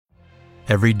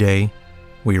Every day,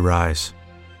 we rise,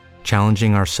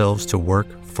 challenging ourselves to work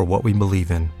for what we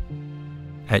believe in.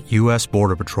 At U.S.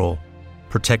 Border Patrol,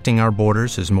 protecting our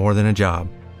borders is more than a job.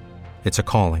 It's a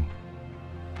calling.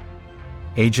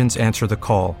 Agents answer the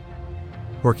call,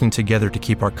 working together to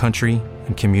keep our country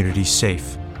and communities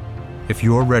safe. If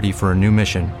you're ready for a new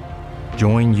mission,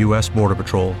 join U.S. Border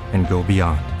Patrol and go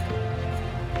beyond.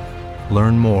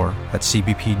 Learn more at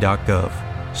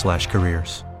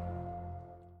cbp.gov/careers.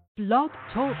 Blog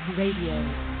Talk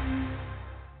Radio.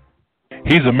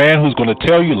 He's a man who's going to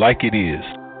tell you like it is.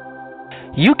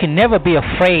 You can never be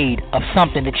afraid of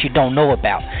something that you don't know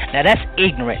about. Now that's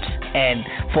ignorance, and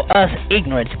for us,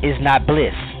 ignorance is not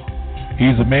bliss.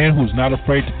 He's a man who's not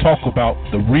afraid to talk about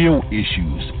the real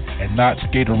issues and not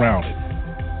skate around it.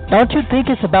 Don't you think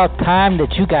it's about time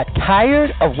that you got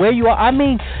tired of where you are? I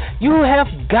mean, you have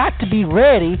got to be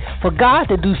ready for God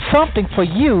to do something for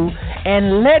you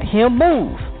and let Him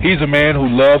move. He's a man who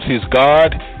loves his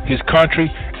God, his country,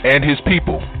 and his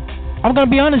people. I'm going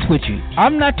to be honest with you.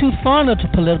 I'm not too fond of the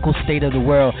political state of the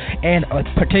world, and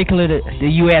particularly the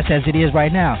U.S. as it is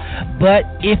right now. But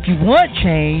if you want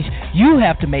change, you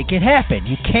have to make it happen.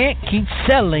 You can't keep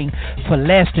settling for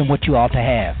less than what you ought to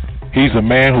have. He's a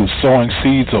man who's sowing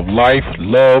seeds of life,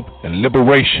 love, and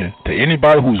liberation to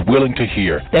anybody who's willing to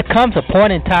hear. There comes a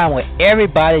point in time where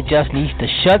everybody just needs to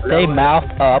shut their mouth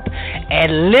up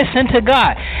and listen to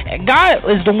God. And God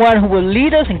is the one who will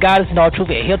lead us, and God is in all truth.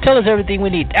 He'll tell us everything we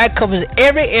need. That covers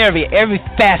every area, every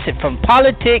facet, from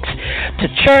politics to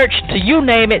church to you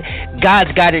name it.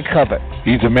 God's got it covered.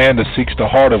 He's a man that seeks the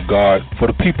heart of God for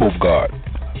the people of God.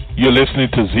 You're listening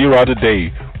to Zero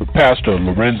Today with Pastor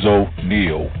Lorenzo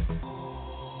Neal.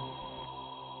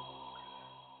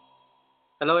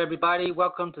 Hello, everybody.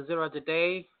 Welcome to Zero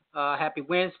Today. Happy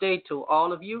Wednesday to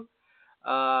all of you.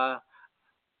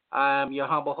 I'm your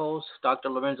humble host, Dr.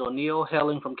 Lorenzo Neal,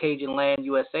 hailing from Cajun Land,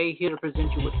 USA, here to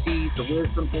present you with seeds of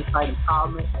wisdom, insight,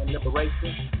 empowerment, and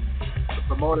liberation,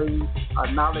 promoting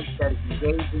knowledge that is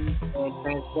engaging and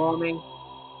transforming.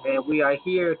 And we are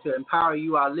here to empower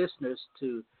you, our listeners,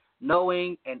 to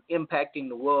knowing and impacting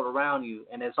the world around you.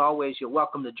 And as always, you're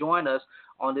welcome to join us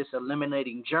on this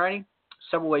illuminating journey.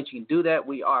 Several ways you can do that.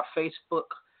 We are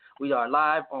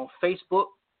live on Facebook.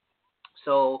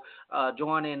 So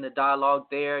join in the dialogue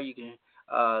there. You can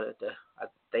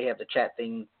they have the chat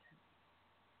thing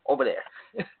over there.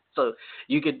 So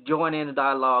you could join in the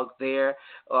dialogue there.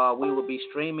 We will be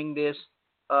streaming this.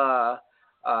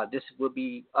 This will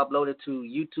be uploaded to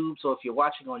YouTube. So if you're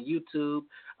watching on YouTube,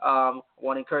 I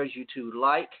want to encourage you to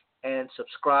like and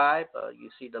subscribe. You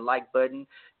see the like button.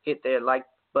 Hit that like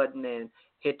button and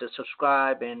hit the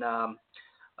subscribe and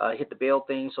hit the bell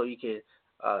thing so you can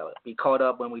be caught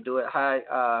up when we do it. Hi,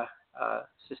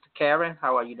 Sister Karen.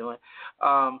 How are you doing?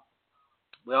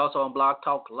 We're also on Blog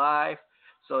Talk Live.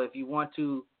 So if you want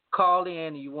to call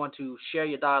in, you want to share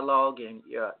your dialogue and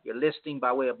your listing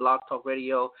by way of Blog Talk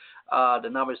Radio, the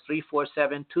number is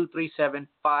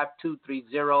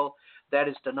 347-237-5230. That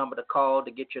is the number to call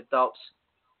to get your thoughts,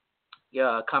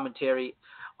 your commentary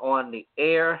on the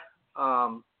air.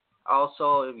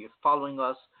 Also, if you're following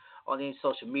us on any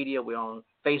social media, we're on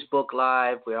Facebook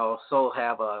Live. We also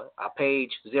have a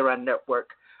page, Zero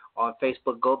Network, on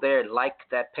Facebook. Go there and like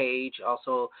that page.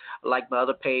 Also, like my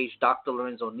other page, Dr.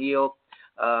 Lorenzo Neal.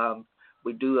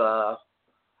 We do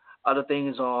other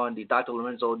things on the Dr.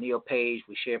 Lorenzo Neal page.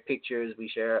 We share pictures. We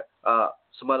share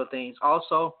some other things.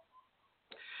 Also,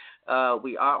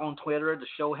 we are on Twitter. The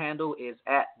show handle is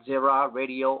at Zera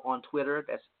Radio on Twitter.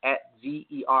 That's at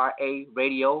ZERA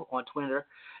Radio on Twitter.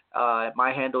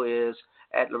 My handle is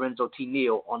at Lorenzo T.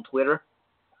 Neal on Twitter.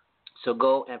 So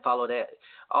go and follow that.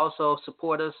 Also,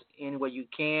 support us any way you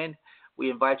can. We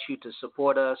invite you to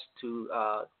support us, to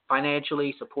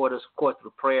financially support us, of course,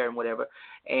 through prayer and whatever.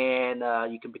 And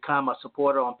you can become a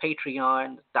supporter on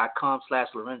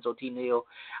patreon.com/Lorenzo T. Neal.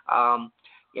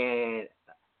 And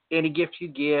any gift you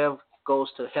give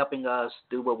goes to helping us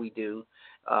do what we do.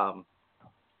 I'm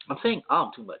saying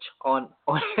too much on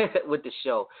with the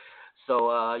show.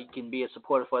 So you can be a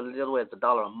supporter for as little as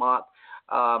 $1 a month.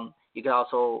 You can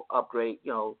also upgrade,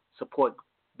 support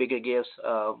bigger gifts.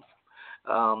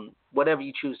 Whatever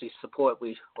you choose to support,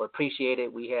 we appreciate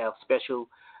it. We have special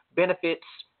benefits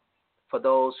for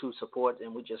those who support,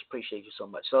 and we just appreciate you so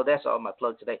much. So that's all my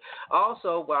plug today.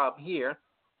 Also, while I'm here,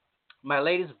 my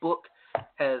latest book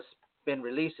has been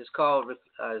released. It's called,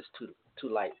 it's too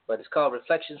light, but it's called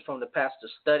Reflections from the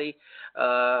Pastor's Study.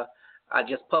 I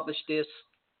just published this,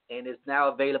 and it's now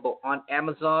available on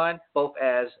Amazon, both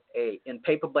as in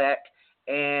paperback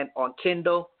and on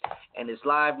Kindle, and it's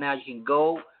live now. You can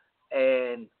go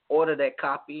and order that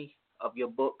copy of your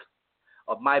book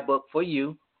of my book for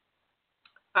you.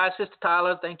 Sister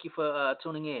Tyler, thank you for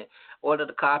tuning in. Order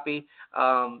the copy.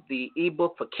 The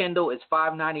ebook for Kindle is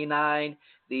 $5.99.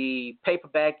 The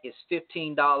paperback is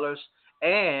 $15.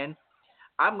 And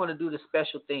I'm going to do the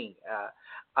special thing.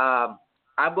 I'm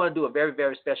going to do a very,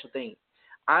 very special thing.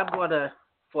 I'm going to,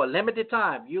 for a limited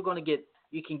time, you can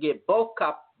get both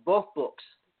books.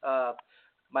 There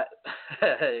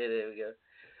we go.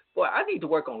 Boy, I need to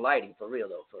work on lighting for real.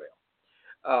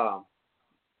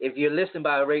 If you're listening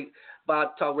by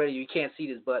Talk Radio, you can't see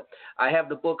this, but I have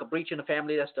the book, A Breach in the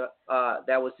Family.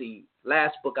 That was the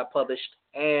last book I published,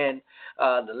 and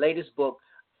the latest book,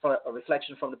 for a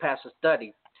reflection from the pastor's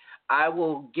study. I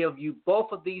will give you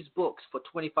both of these books for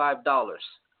 $25.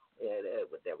 Yeah,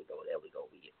 there we go.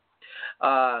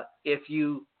 If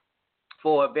you,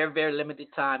 for a very, very limited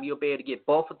time, you'll be able to get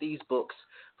both of these books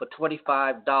for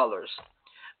 $25.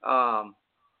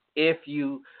 If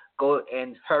you go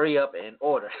and hurry up and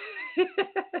order,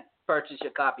 purchase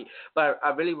your copy. But I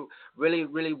really, really,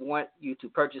 really want you to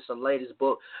purchase the latest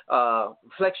book.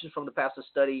 Reflections from the Pastor's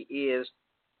Study is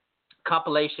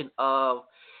compilation of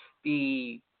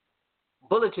the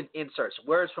bulletin inserts,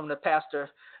 words from the pastor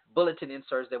bulletin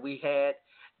inserts that we had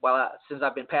since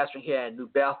I've been pastoring here in New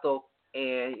Bethel.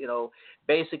 And,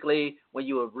 basically when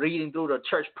you were reading through the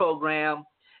church program,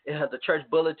 the church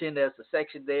bulletin, there's a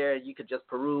section there you could just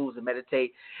peruse and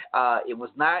meditate. It was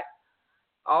not,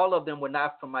 all of them were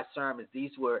not from my sermons.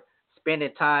 These were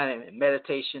spending time and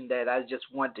meditation that I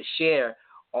just wanted to share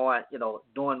on,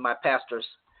 doing my pastor's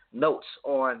notes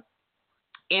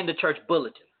in the church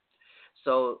bulletin.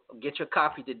 So get your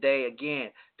copy today. Again,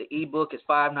 the ebook is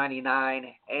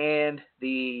 $5.99 and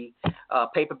the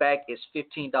paperback is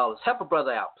 $15. Help a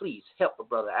brother out, please. Help a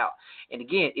brother out. And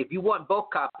again, if you want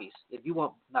both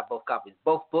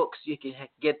books, you can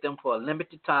get them for a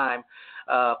limited time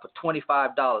for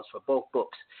 $25 for both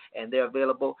books, and they're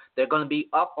available. They're going to be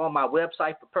up on my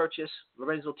website for purchase,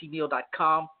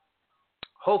 LorenzoTNeal.com.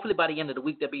 Hopefully by the end of the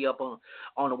week they'll be up on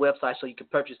the website so you can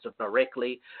purchase them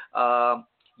directly.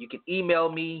 You can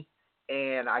email me,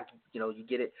 and you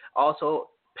get it. Also,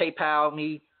 PayPal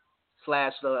me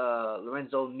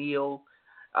 /Lorenzo Neal.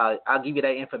 I'll give you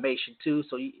that information too.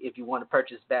 So if you want to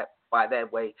purchase that by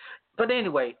that way, but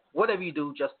anyway, whatever you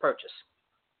do, just purchase.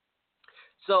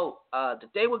 So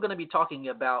today we're going to be talking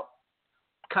about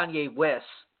Kanye West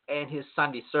and his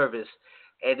Sunday service,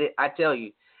 and I tell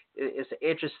you, it's an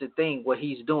interesting thing what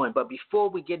he's doing. But before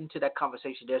we get into that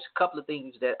conversation, there's a couple of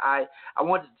things that I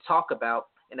wanted to talk about.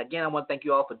 And again, I want to thank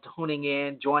you all for tuning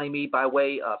in, joining me by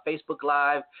way of Facebook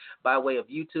Live, by way of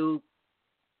YouTube,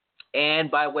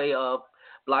 and by way of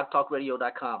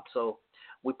blogtalkradio.com. So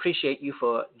we appreciate you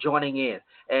for joining in.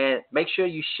 And make sure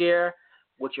you share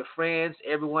with your friends,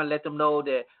 everyone. Let them know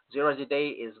that Zero a Day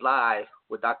is live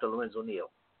with Dr. Lorenzo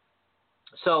Neal.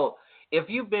 So if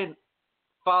you've been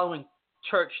following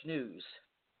church news,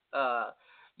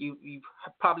 you've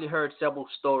probably heard several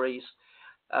stories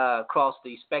across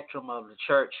the spectrum of the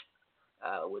church,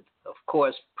 with, of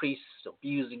course, priests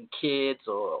abusing kids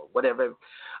or whatever.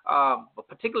 But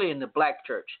particularly in the black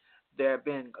church, there have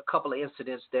been a couple of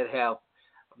incidents that have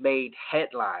made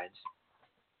headlines,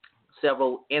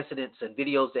 several incidents and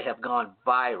videos that have gone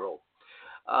viral.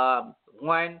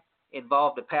 One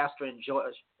involved a pastor in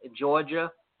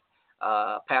Georgia,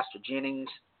 Pastor Jennings.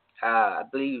 I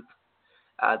believe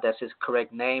that's his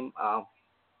correct name.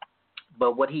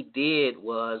 But what he did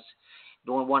was,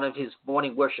 during one of his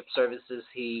morning worship services,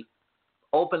 he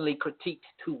openly critiqued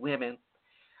two women,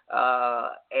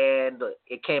 and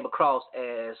it came across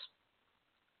as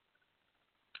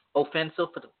offensive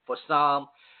for some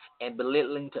and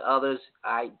belittling to others.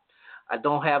 I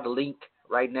don't have the link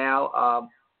right now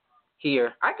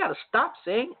here. I gotta stop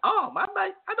saying I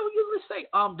don't usually say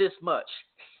this much.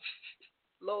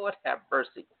 Lord have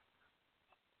mercy.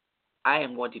 I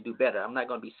am going to do better. I'm not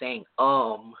going to be saying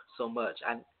so much.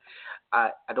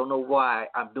 I don't know why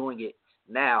I'm doing it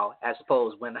now, as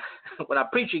opposed when I'm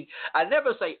preaching, I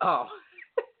never say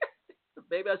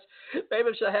Maybe I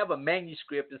should have a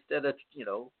manuscript instead of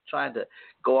trying to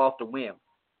go off the whim.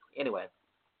 Anyway,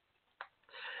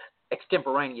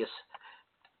 extemporaneous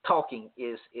talking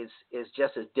is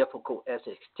just as difficult as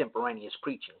extemporaneous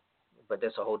preaching, but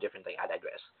that's a whole different thing. I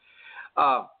digress.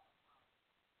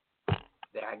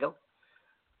 There I go.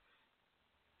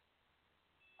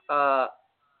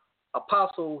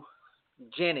 Apostle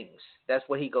Jennings, that's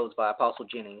what he goes by, Apostle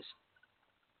Jennings,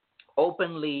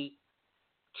 openly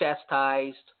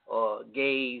chastised or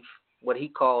gave what he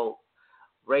called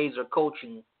razor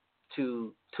coaching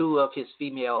to two of his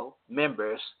female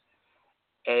members.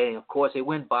 And of course it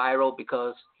went viral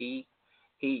because he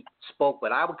he spoke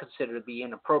what I would consider to be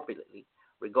inappropriately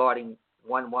regarding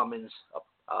one woman's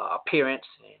appearance,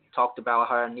 and talked about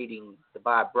her needing to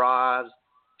buy bras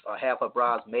or have her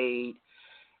bras made,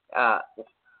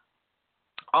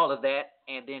 all of that,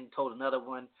 and then told another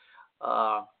one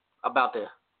about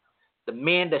the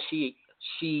men that she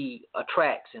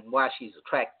attracts and why she's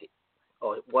attracted,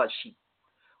 or why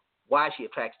she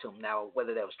attracts to them. Now,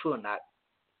 whether that was true or not,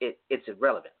 it's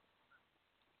irrelevant.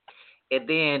 And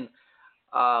then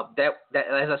that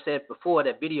as I said before,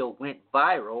 that video went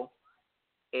viral,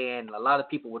 and a lot of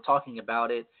people were talking about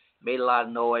it, made a lot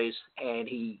of noise, and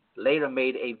he later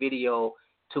made a video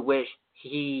to which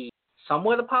he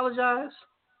somewhat apologized,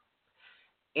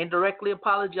 indirectly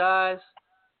apologized,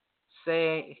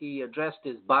 saying he addressed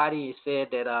his body. He said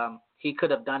that he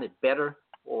could have done it better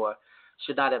or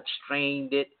should not have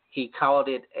strained it. He called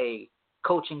it a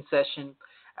coaching session.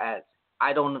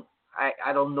 I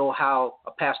don't know how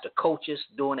a pastor coaches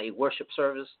during a worship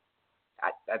service.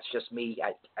 That's just me.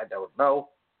 I don't know.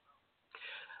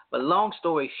 But long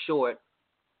story short,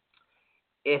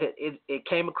 it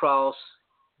came across,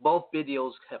 both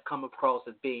videos have come across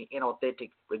as being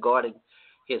inauthentic regarding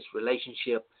his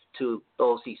relationship to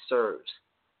those he serves.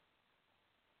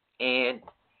 And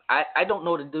I don't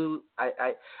know the dude.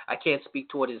 I can't speak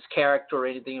toward his character or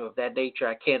anything of that nature.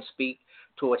 I can't speak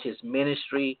towards his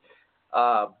ministry.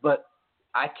 But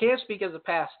I can speak as a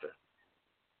pastor.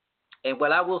 And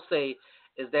what I will say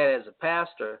is that as a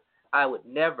pastor, I would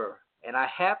never, and I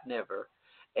have never,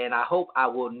 and I hope I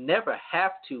will never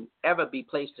have to ever be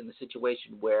placed in a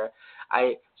situation where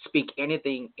I speak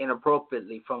anything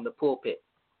inappropriately from the pulpit,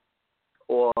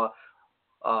 or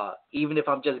even if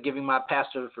I'm just giving my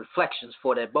pastor's reflections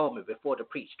for that moment before to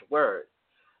preach the word.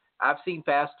 I've seen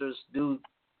pastors do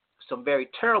some very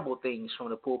terrible things from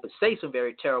the pulpit, say some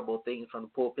very terrible things from the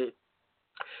pulpit,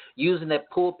 using that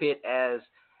pulpit as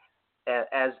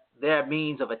their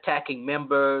means of attacking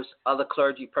members, other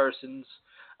clergy persons,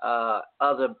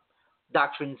 other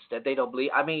doctrines that they don't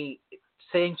believe. I mean,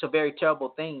 saying some very terrible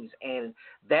things, and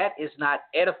that is not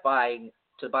edifying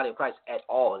to the body of Christ at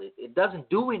all. It doesn't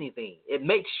do anything. It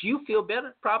makes you feel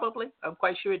better, probably. I'm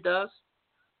quite sure it does.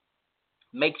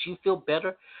 Makes you feel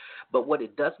better. But what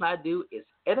it does not do is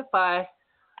edify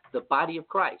the body of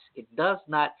Christ. It does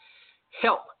not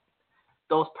help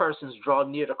those persons draw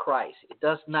near to Christ. It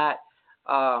does not,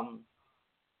 well,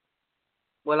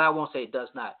 I won't say it does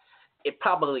not. It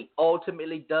probably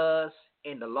ultimately does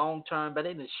in the long term, but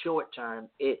in the short term,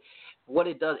 what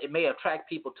it does, it may attract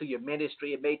people to your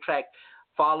ministry. It may attract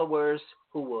followers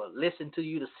who will listen to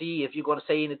you to see if you're going to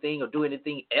say anything or do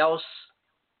anything else.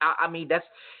 I mean,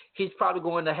 he's probably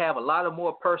going to have a lot of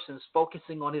more persons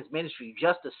focusing on his ministry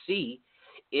just to see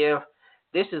if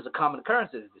this is a common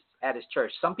occurrence at his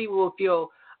church. Some people will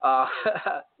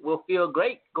feel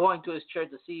great going to his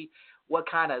church to see what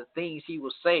kind of things he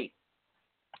will say.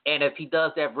 And if he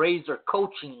does that razor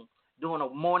coaching during a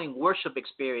morning worship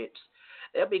experience,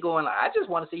 they'll be going, I just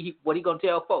want to see what he's going to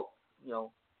tell folk. You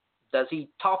know, does he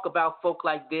talk about folk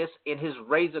like this in his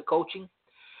razor coaching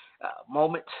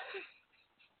moment?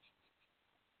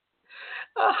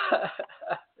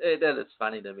 That is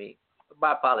funny to me.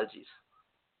 My apologies.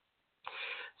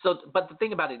 So, but the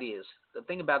thing about it is, as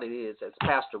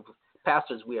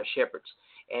pastors, we are shepherds,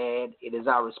 and it is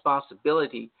our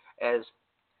responsibility, as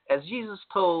Jesus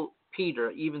told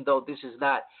Peter, even though this is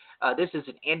not, this is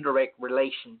an indirect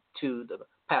relation to the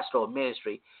pastoral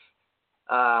ministry.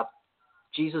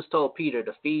 Jesus told Peter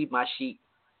to feed my sheep,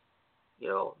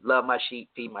 love my sheep,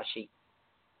 feed my sheep.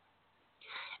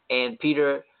 And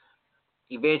Peter,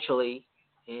 eventually,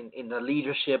 in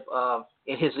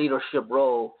his leadership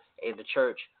role in the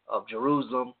church of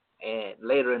Jerusalem, and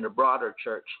later in the broader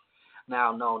church,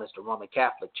 now known as the Roman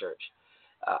Catholic Church,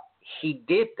 he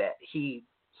did that. He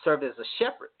served as a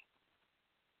shepherd.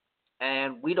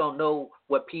 And we don't know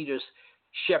what Peter's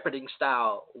shepherding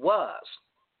style was.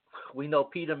 We know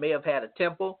Peter may have had a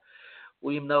temple.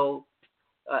 We know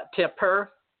not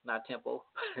temple.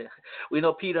 We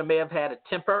know Peter may have had a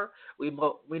temper. We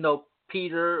know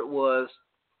Peter was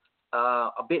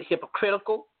a bit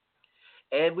hypocritical.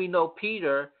 And we know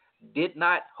Peter did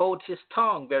not hold his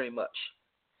tongue very much.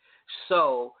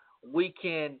 So we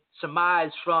can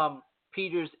surmise from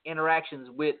Peter's interactions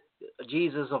with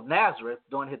Jesus of Nazareth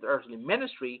during his earthly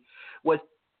ministry what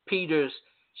Peter's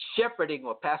shepherding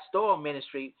or pastoral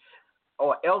ministry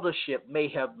or eldership may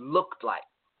have looked like.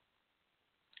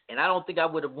 And I don't think I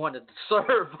would have wanted to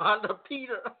serve under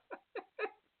Peter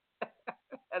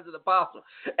as an apostle.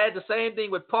 And the same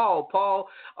thing with Paul.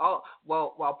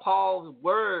 While Paul's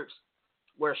words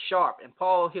were sharp, and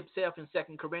Paul himself in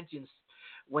 2 Corinthians,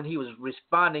 when he was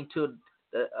responding to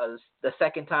the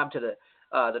second time to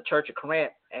the Church of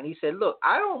Corinth, and he said, "Look,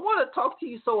 I don't want to talk to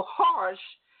you so harsh,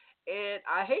 and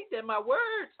I hate that my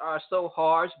words are so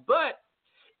harsh, but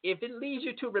if it leads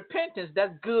you to repentance,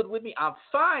 that's good with me. I'm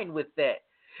fine with that."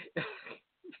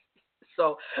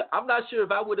 So I'm not sure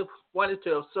if I would have wanted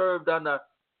to have served under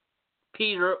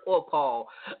Peter or Paul.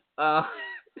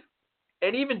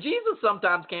 And even Jesus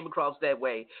sometimes came across that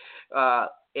way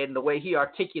in the way he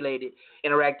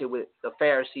interacted with the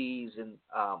Pharisees and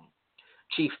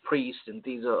chief priests and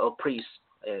these priests.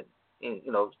 And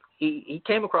he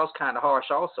came across kind of harsh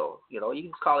also. He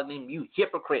was calling them, "You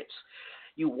hypocrites,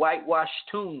 you whitewashed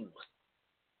tombs."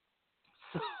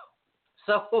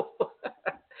 So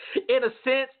in a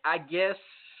sense, I guess,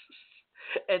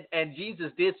 and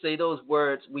Jesus did say those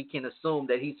words, we can assume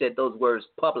that he said those words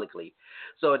publicly.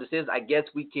 So in a sense, I guess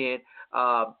we can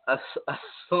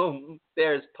assume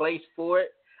there's place for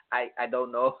it. I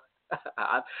don't know.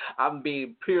 I'm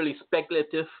being purely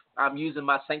speculative. I'm using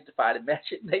my sanctified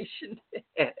imagination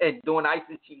and doing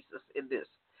eisegesis in this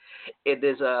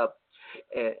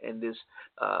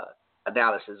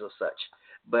analysis or such.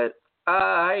 But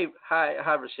hi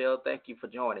Rochelle, thank you for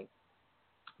joining.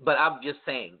 But I'm just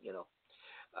saying,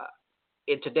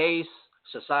 in today's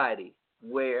society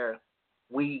where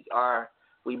we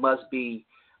must be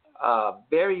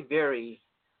very, very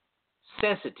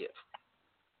sensitive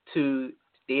to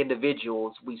the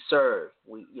individuals we serve.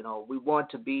 We want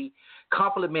to be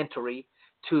complimentary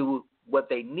to what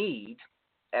they need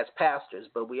as pastors,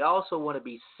 but we also want to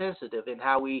be sensitive in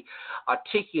how we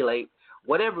articulate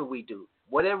whatever we do,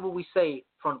 whatever we say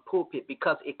from the pulpit,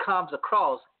 because it comes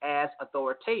across as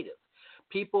authoritative.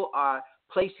 People are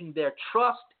placing their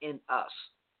trust in us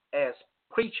as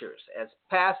preachers, as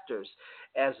pastors,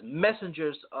 as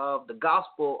messengers of the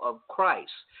gospel of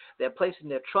Christ. They're placing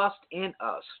their trust in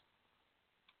us,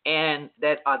 and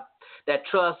that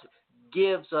trust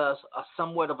gives us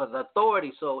somewhat of an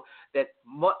authority, so that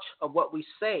much of what we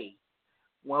say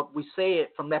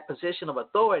it from that position of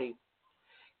authority,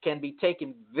 can be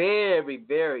taken very,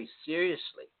 very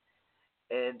seriously.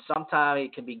 And sometimes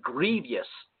it can be grievous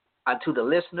to the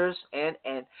listeners and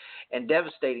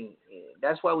devastating.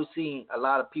 That's why we're seeing a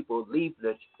lot of people leave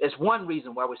it's one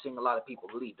reason why we're seeing a lot of people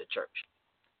leave the church.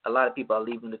 A lot of people are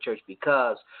leaving the church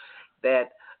because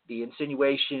that the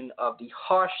insinuation of the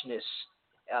harshness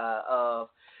of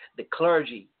the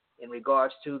clergy in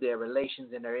regards to their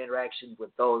relations and their interactions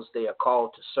with those they are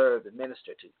called to serve and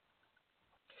minister to.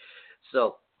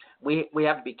 So we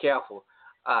have to be careful.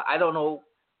 I don't know,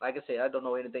 like I said, I don't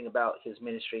know anything about his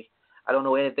ministry. I don't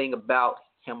know anything about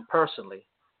him personally,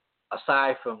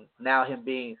 aside from now him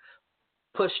being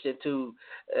pushed into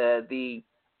the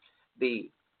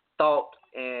thought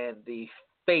and the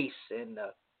face and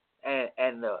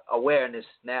the awareness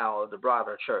now of the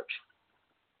broader church.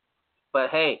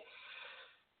 But hey,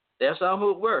 there's some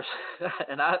who are worse,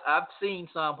 and I've seen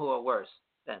some who are worse.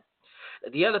 And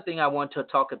the other thing I want to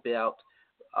talk about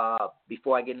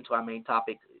before I get into our main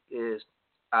topic is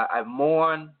I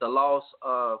mourn the loss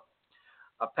of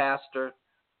a pastor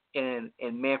in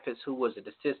Memphis who was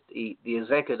the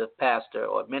executive pastor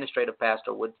or administrative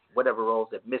pastor with whatever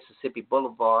roles at Mississippi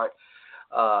Boulevard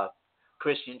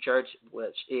Christian Church,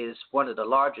 which is one of the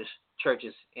largest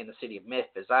churches in the city of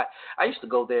Memphis. I used to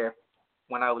go there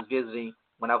when I was visiting,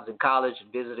 when I was in college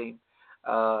and visiting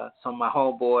some of my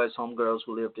homeboys, homegirls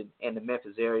who lived in the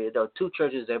Memphis area. There were two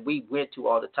churches that we went to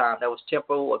all the time. That was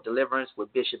Temple of Deliverance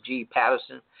with Bishop G.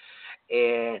 Patterson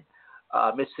and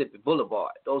Mississippi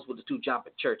Boulevard. Those were the two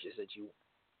jumping churches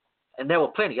and there were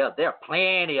plenty of. There are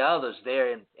plenty others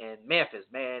there in Memphis,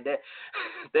 man.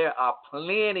 There are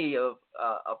plenty of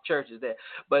churches there.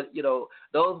 But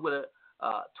those were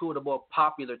two of the more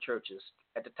popular churches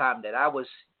at the time that I was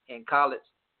in college,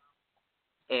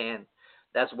 and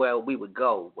that's where we would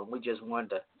go when we just wanted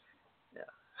to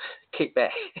kick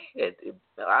back.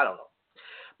 I don't know,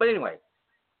 but anyway,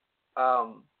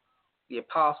 the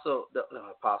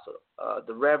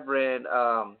Reverend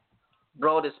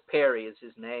Brodus Perry is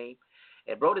his name,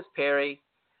 and Brodus Perry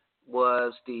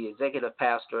was the executive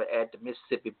pastor at the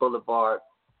Mississippi Boulevard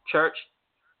Church.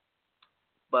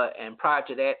 And prior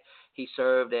to that, he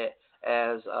served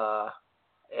as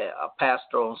a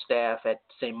pastor on staff at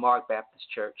St. Mark Baptist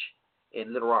Church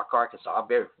in Little Rock, Arkansas. I'm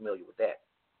very familiar with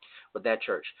that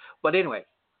church. But anyway,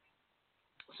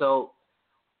 so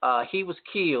he was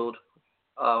killed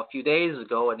a few days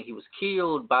ago, and he was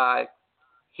killed by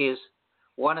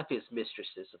one of his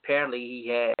mistresses. Apparently, he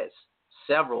has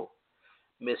several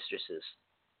mistresses,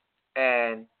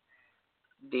 and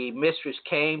the mistress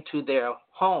came to their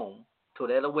home, to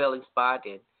their dwelling spot,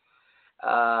 and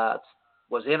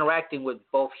was interacting with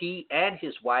both he and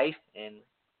his wife, and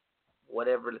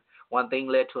whatever, one thing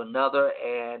led to another,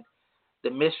 and the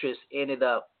mistress ended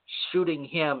up shooting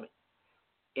him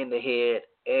in the head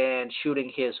and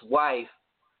shooting his wife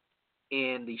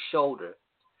in the shoulder.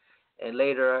 And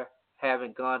later,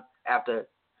 having gone, after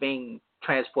being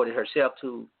transported herself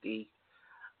to the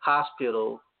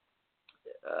hospital,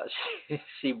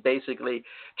 she basically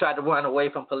tried to run away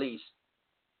from police.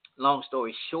 Long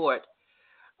story short,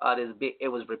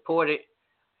 it was reported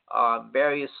on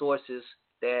various sources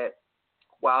that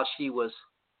while as she was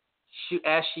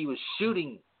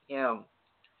shooting him,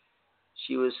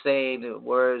 she was saying the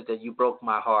words that "you broke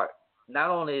my heart."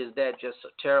 Not only is that just a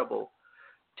terrible,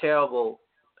 terrible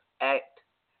act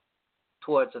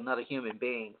towards another human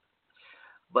being,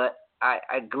 but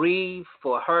I grieve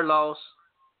for her loss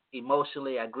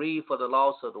emotionally. I grieve for the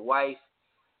loss of the wife,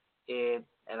 and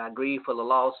I grieve for the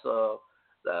loss of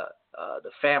the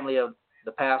family of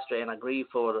the pastor, and I grieve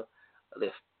for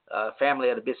the family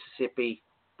of the Mississippi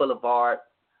Boulevard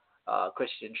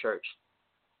Christian Church.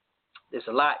 There's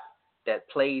a lot that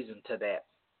plays into that.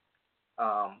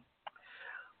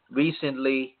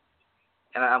 Recently,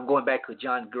 and I'm going back to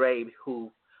John Gray,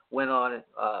 who went on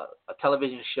a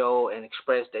television show and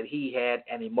expressed that he had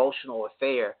an emotional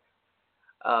affair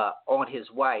on his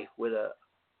wife with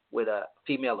a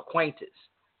female acquaintance,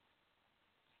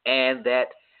 and that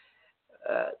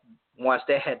once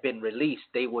that had been released,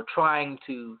 they were trying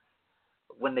to,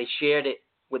 when they shared it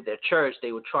with their church,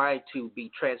 they were trying to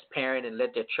be transparent and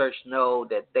let their church know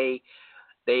that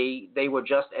they were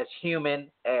just as human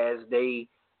as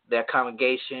their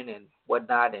congregation and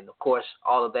whatnot. And of course,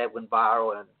 all of that went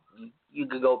viral, and you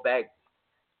could go back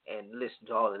and listen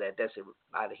to all of that. That's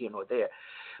neither here nor there.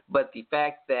 But the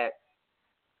fact that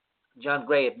John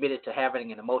Gray admitted to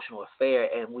having an emotional affair,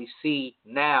 and we see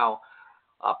now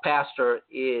a pastor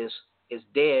is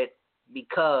dead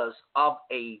because of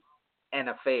an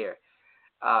affair.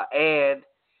 And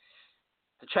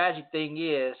the tragic thing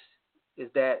is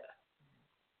that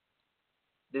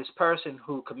this person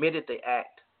who committed the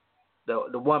act,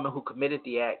 the woman who committed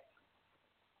the act,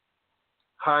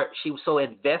 she was so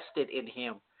invested in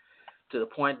him to the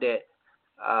point that,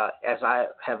 as I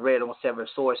have read on several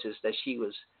sources, that she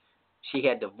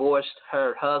had divorced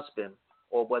her husband,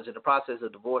 or was in the process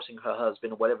of divorcing her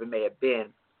husband, or whatever it may have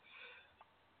been,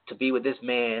 to be with this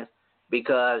man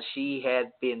because she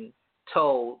had been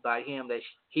told by him that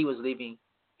he was leaving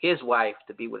his wife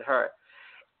to be with her.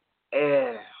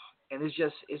 And it's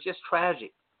just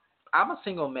tragic. I'm a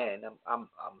single man. I'm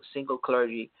a single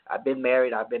clergy. I've been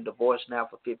married. I've been divorced now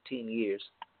for 15 years.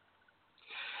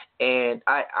 And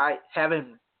I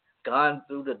haven't gone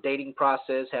through the dating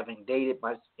process, having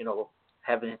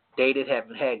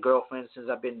had girlfriends since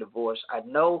I've been divorced. I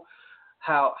know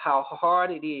how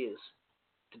hard it is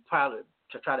to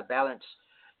try to balance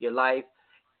your life,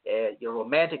 your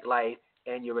romantic life,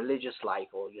 and your religious life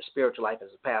or your spiritual life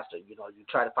as a pastor. You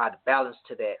try to find a balance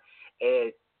to that.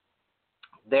 And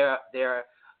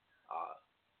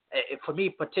for me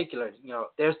in particular,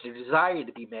 there's the desire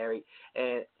to be married,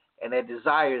 and that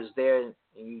desire is there, and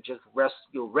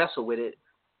you'll wrestle with it,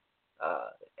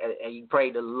 and you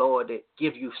pray the Lord to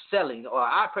give you settling, or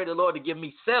I pray the Lord to give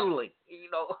me settling,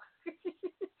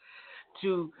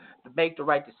 to make the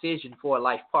right decision for a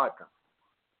life partner.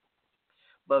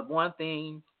 But one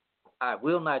thing I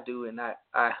will not do, and I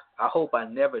hope I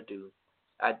never do,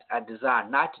 I desire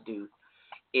not to do,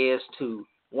 is to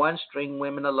string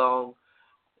women along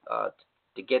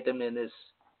to get them in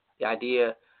the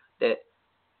idea that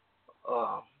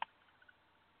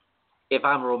if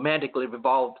I'm romantically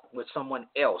involved with someone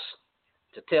else,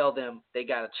 to tell them they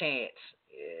got a chance,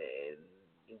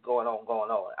 and going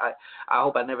on. I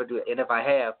hope I never do it. And if I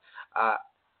have,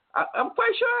 I'm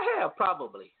quite sure I have,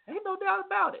 probably. Ain't no doubt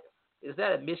about it. Is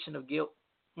that admission of guilt?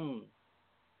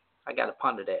 I got to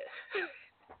ponder that.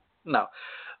 No.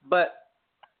 But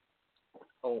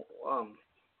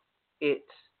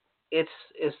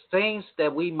it's things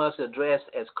that we must address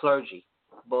as clergy,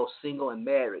 both single and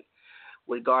married,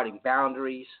 regarding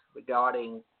boundaries,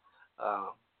 regarding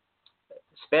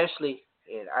especially,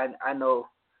 and I know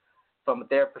from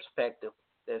their perspective,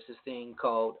 there's this thing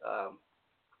called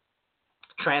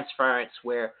transference,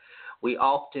 where we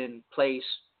often place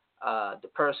the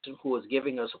person who is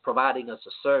giving us or providing us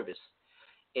a service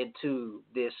into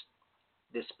this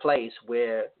place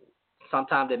where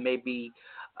sometimes there may be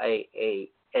an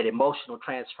emotional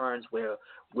transference where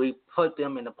we put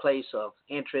them in a place of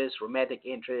interest, romantic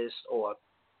interest, or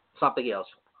something else.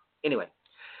 Anyway,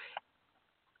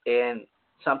 and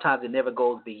sometimes it never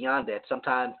goes beyond that.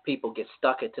 Sometimes people get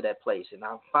stuck into that place, and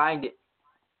I find it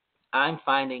I'm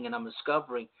finding and I'm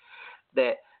discovering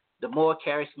that the more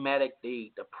charismatic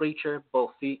the preacher,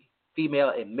 both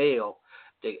female and male,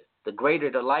 the greater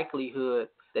the likelihood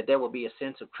that there will be a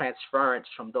sense of transference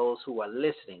from those who are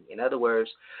listening. In other words,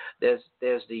 there's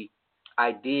the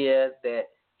idea that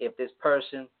if this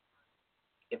person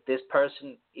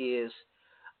is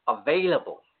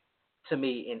available to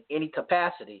me in any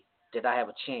capacity, that I have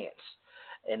a chance,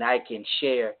 and I can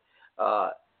share.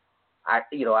 I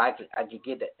can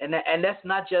get that, and that's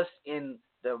not just in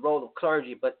the role of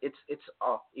clergy, but it's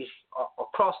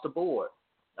across the board.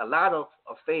 A lot of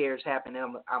affairs happen,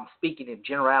 and I'm speaking in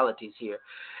generalities here,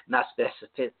 not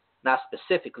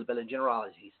specifically, but in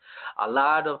generalities. A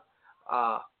lot of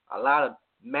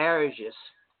marriages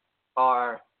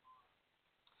are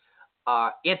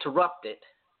interrupted.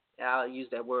 I'll use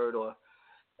that word, or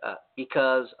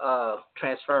because of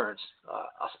transference.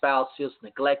 A spouse feels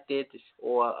neglected,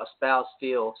 or a spouse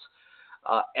feels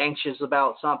anxious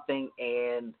about something,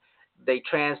 and they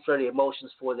transfer the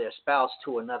emotions for their spouse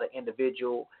to another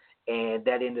individual, and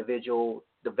that individual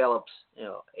develops,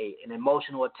 an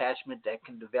emotional attachment that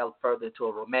can develop further to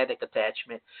a romantic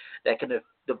attachment, that can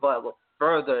develop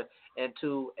further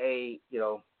into a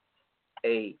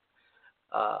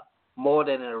more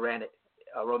than a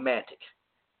romantic,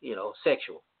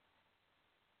 sexual.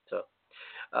 So,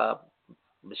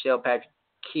 Michelle Patrick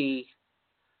Key,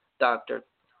 doctor,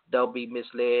 don't be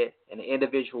misled, an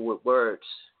individual with words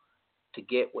to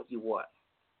get what you want.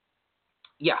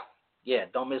 Yeah,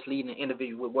 don't mislead an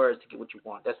individual with words to get what you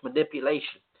want. That's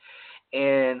manipulation.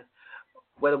 And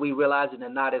whether we realize it or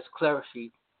not, as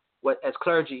clergy,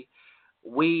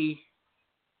 we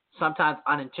sometimes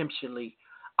unintentionally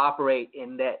operate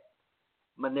in that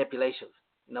manipulation.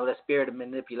 That spirit of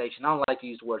manipulation. I don't like to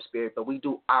use the word spirit, but we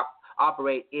do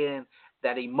operate in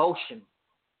that emotion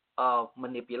of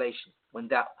manipulation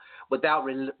without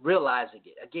realizing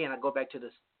it. Again, I go back to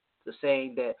the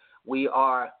saying that we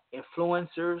are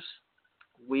influencers.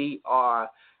 We are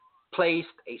placed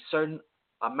a certain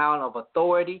amount of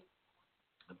authority,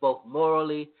 both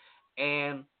morally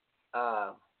and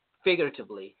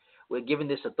figuratively. We're given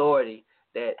this authority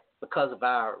that because of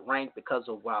our rank, because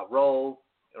of our role,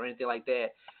 or anything like that,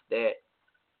 that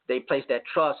they place that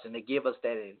trust and they give us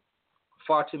that. And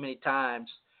far too many times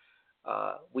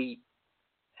we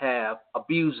have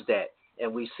abused that,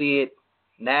 and we see it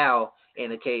now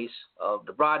in the case of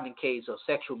the broadening case of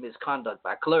sexual misconduct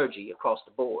by clergy across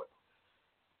the board.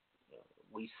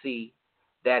 We see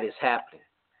that is happening.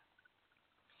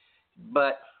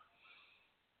 But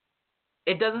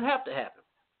it doesn't have to happen.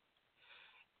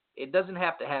 It doesn't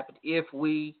have to happen if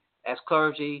we, as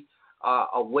clergy, are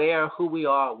aware of who we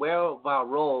are, aware of our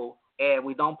role, and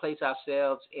we don't place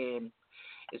ourselves in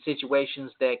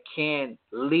situations that can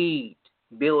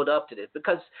build up to this.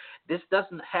 Because this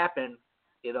doesn't happen,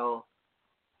 a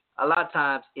lot of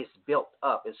times it's built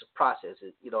up. It's a process.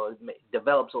 It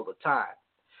develops over time.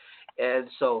 And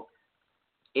so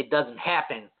it doesn't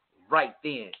happen right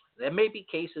then. There may be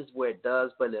cases where it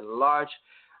does, but in a large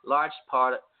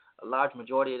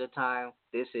majority of the time,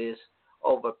 this is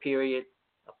over a period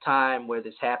of time where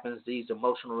this happens. These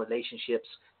emotional relationships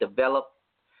develop,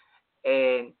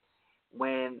 and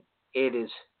when it is,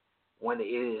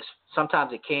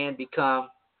 sometimes it can become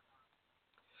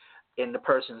in the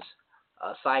person's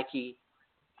psyche.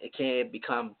 It can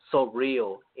become so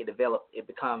real. It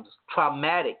becomes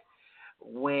traumatic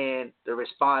when the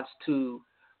response to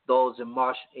those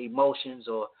emotions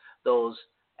or those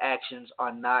actions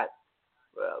are not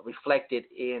reflected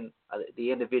in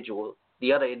the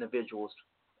other individual's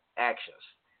actions.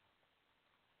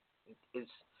 It's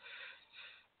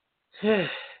yeah.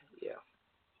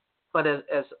 But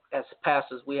as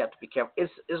pastors, we have to be careful.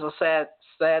 It's a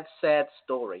sad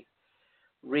story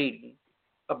reading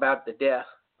about the death,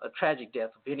 a tragic death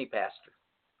of any pastor,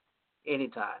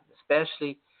 anytime,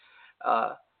 especially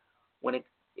when it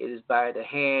is by the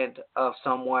hand of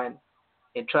someone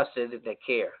entrusted in their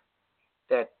care.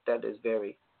 That is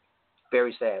very,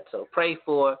 very sad. So pray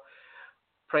for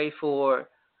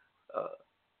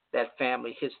that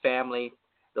family, his family,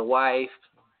 the wife,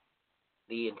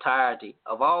 the entirety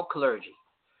of all clergy,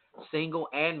 single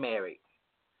and married,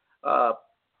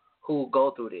 who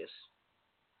go through this,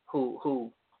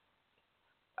 who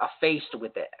are faced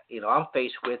with that. I'm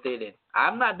faced with it, and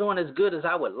I'm not doing as good as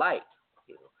I would like.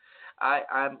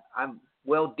 I'm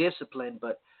well disciplined,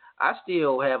 but I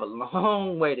still have a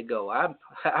long way to go.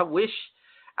 I wish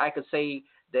I could say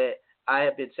that I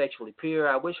have been sexually pure.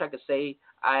 I wish I could say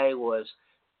I was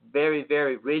very,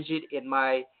 very rigid in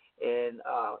my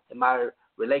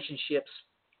relationships,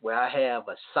 where I have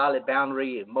a solid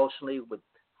boundary emotionally with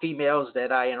females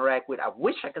that I interact with. I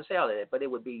wish I could say all of that, but it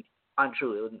would be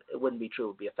untrue. It wouldn't be true. It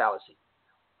would be a fallacy.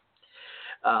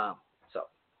 So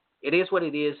it is what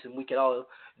it is, and we can all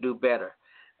do better.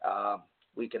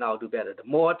 We can all do better. The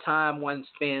more time one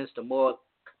spends, the more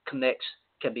connects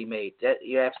can be made. That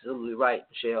you're absolutely right,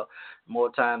 Michelle. More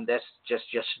time. That's just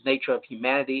nature of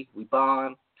humanity. We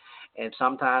bond, and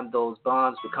sometimes those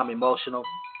bonds become emotional.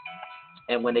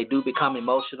 And when they do become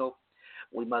emotional,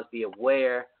 we must be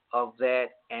aware of that.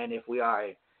 And if we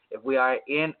are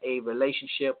in a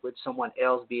relationship with someone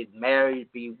else, be it married,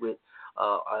 be with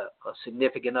a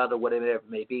significant other, whatever it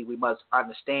may be, we must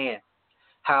understand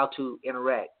how to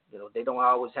interact. They don't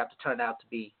always have to turn out to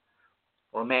be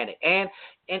romantic. And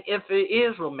if it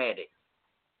is romantic,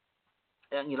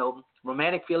 and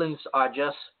romantic feelings are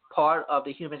just part of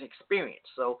the human experience.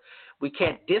 So we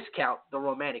can't discount the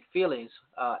romantic feelings.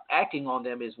 Acting on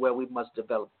them is where we must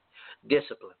develop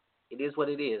discipline. It is what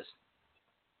it is.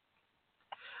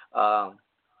 And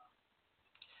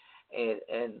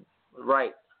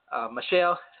right,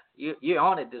 Michelle, you're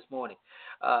on it this morning.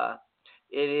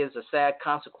 It is the sad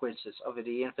consequences of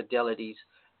the infidelities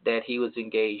that he was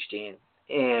engaged in.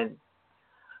 And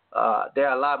there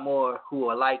are a lot more who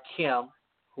are like him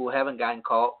who haven't gotten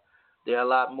caught. There are a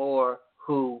lot more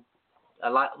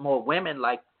women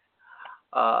like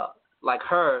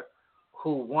her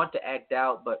who want to act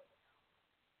out, but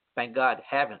thank God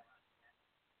haven't.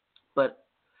 But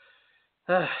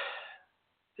this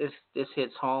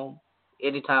hits home.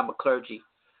 Anytime a clergy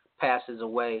passes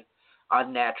away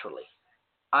unnaturally,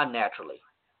 that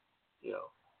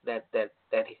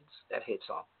hits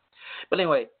home. But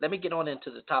anyway, let me get on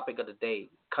into the topic of the day: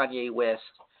 Kanye West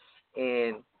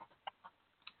and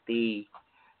the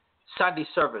Sunday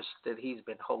service that he's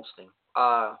been hosting.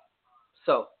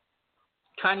 So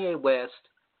Kanye West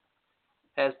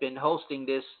has been hosting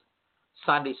this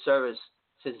Sunday service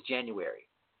since January.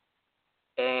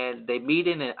 And they meet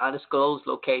in an undisclosed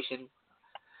location.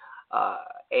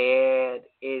 And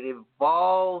it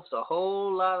involves a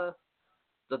whole lot of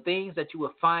the things that you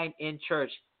will find in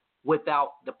church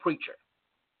without the preacher.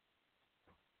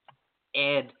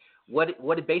 And what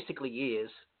it basically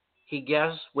is, he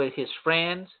gets with his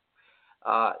friends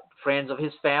of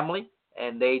his family,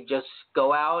 and they just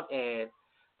go out and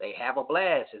they have a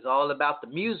blast. It's all about the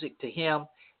music to him.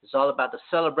 It's all about the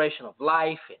celebration of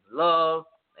life and love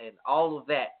and all of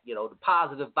that, the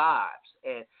positive vibes.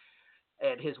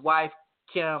 And his wife,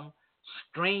 Kim,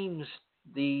 streams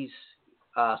these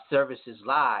services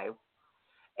live,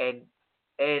 and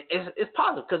it's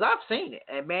positive because I've seen it.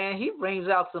 And man, he brings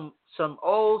out some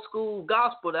old school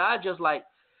gospel that I just like,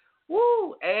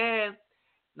 woo. And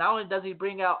not only does he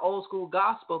bring out old school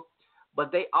gospel,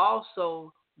 but they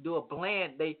also do a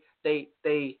blend. They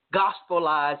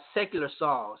gospelize secular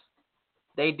songs.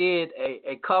 They did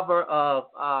a cover of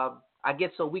I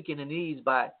Get So Weak in the Knees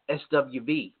by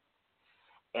SWV.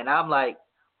 And I'm like,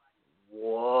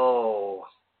 whoa.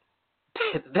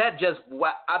 That just,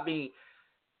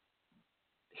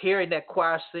 hearing that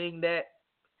choir sing that,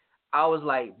 I was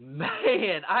like,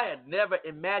 man, I had never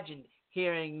imagined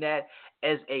hearing that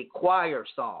as a choir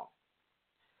song.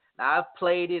 Now, I've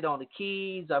played it on the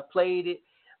keys. I've played it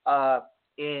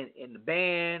in the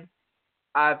band.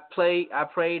 I played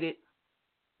it,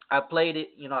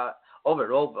 over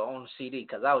and over on the CD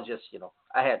because I was just,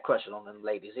 I had crushes on them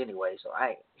ladies anyway. So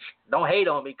I don't hate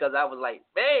on me because I was like,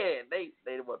 man, they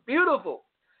were beautiful.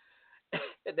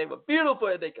 And they were beautiful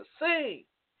and they could sing.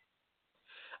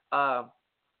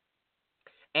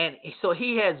 And so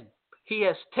he has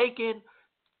taken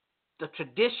the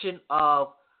tradition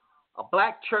of a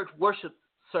black church worship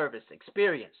service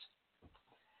experience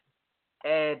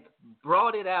and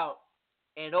brought it out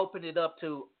and opened it up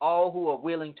to all who are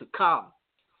willing to come.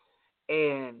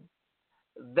 And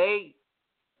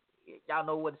y'all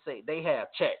know what to say. They have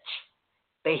church.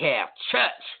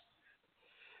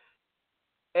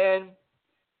 And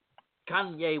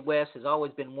Kanye West has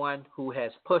always been one who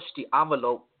has pushed the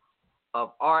envelope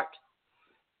of art,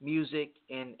 music,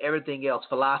 and everything else,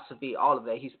 philosophy, all of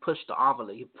that. He's pushed the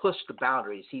envelope. He pushed the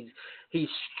boundaries. He's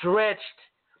stretched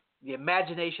the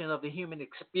imagination of the human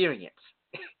experience.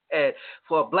 And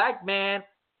for a black man,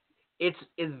 it's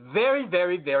very,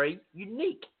 very, very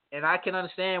unique. And I can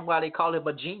understand why they call him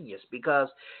a genius, because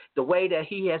the way that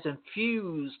he has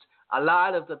infused a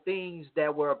lot of the things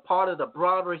that were a part of the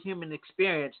broader human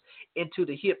experience into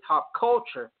the hip-hop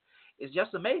culture is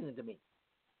just amazing to me.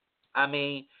 I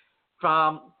mean,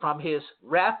 from his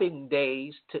rapping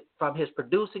days, from his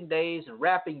producing days and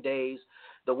rapping days,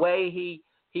 the way he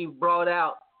brought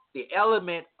out the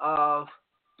element of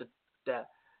the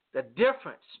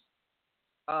difference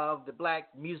of the black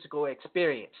musical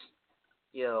experience.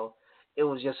 You know, it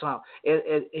was just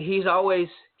he's always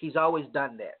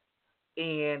done that.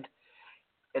 And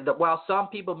while some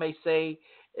people may say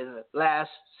in the last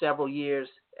several years,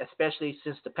 especially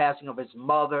since the passing of his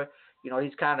mother,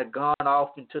 he's kind of gone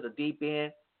off into the deep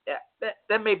end.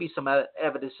 There may be some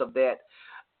evidence of that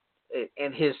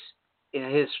in his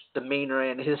demeanor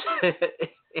and his,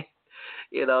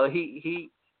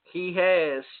 he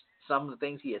has some of the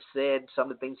things he has said, some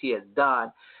of the things he has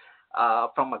done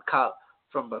from a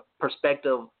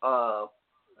perspective of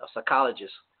a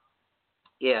psychologist.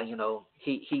 Yeah,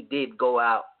 he did go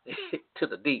out to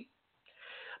the deep.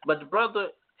 But the brother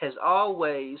has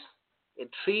always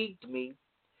intrigued me,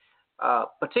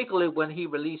 particularly when he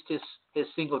released his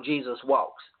single, Jesus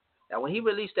Walks. Now, when he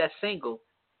released that single,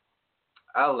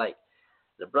 I was like,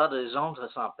 the brother is on to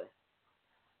something.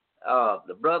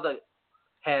 The brother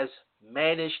has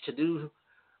managed to do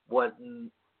what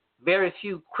very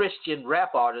few Christian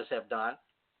rap artists have done,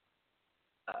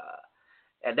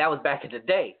 and that was back in the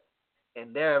day.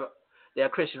 And there are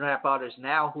Christian rap artists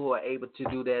now who are able to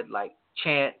do that, like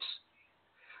Chance,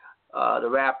 the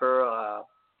rapper,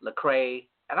 Lecrae,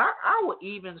 and I would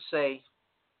even say,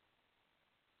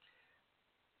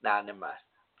 never mind.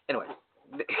 Anyway,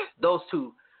 those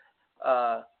two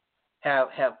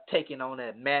have taken on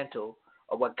that mantle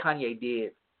of what Kanye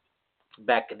did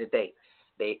back in the day.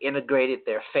 They integrated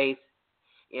their faith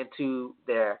into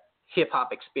their hip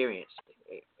hop experience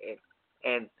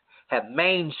and have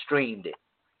mainstreamed it.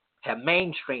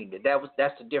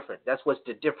 That's the difference. That's what's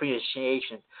the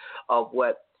differentiation of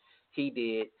what he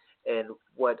did and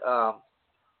what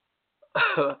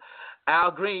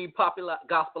Al Green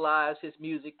gospelized his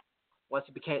music once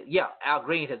he became. Yeah, Al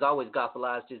Green has always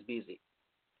gospelized his music,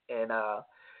 and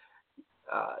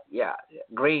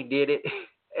Green did it.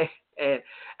 And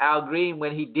Al Green,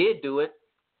 when he did do it,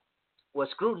 was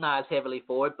scrutinized heavily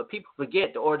for it. But people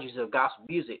forget the origins of gospel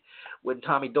music when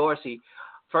Tommy Dorsey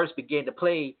first began to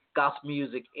play gospel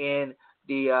music in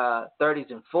the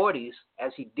 30s and 40s.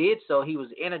 As he did so, he was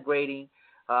integrating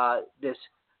this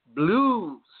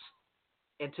blues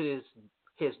into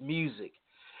his music.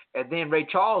 And then Ray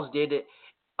Charles did it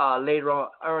later on,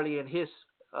 early in his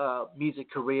music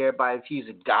career, by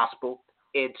infusing gospel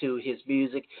into his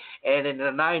music. And in the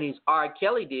 90s, R.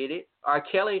 Kelly did it. R.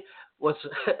 Kelly was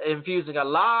infusing a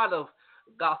lot of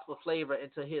gospel flavor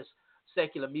into his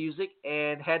secular music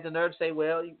and had the nerve to say,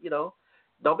 well,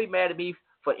 don't be mad at me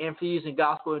for infusing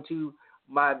gospel into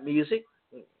my music.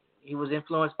 He was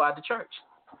influenced by the church.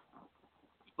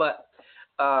 But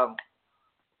the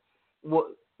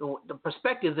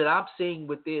perspective that I'm seeing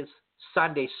with this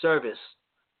Sunday service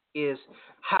is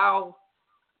how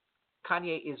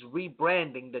Kanye is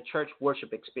rebranding the church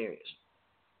worship experience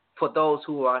for those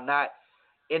who are not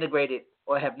integrated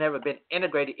or have never been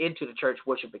integrated into the church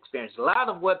worship experience. A lot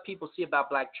of what people see about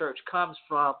black church comes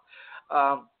from,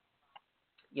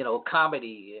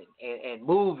 comedy and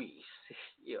movies.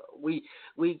 We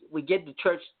get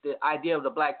the idea of the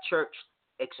black church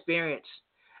experience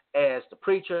as the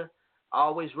preacher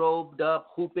always robed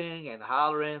up, hooping and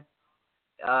hollering,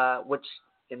 which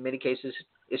in many cases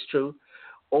is true,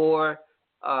 or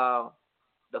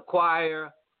the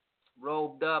choir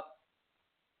robed up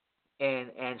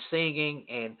and singing,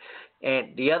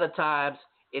 and the other times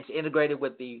it's integrated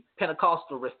with the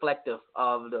Pentecostal reflective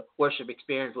of the worship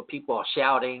experience where people are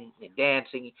shouting and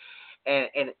dancing,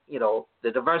 and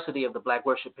the diversity of the black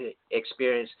worship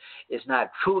experience is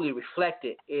not truly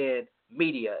reflected in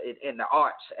media, in the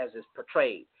arts as it's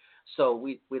portrayed. So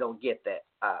we don't get that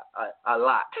a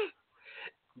lot.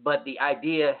 But the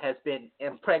idea has been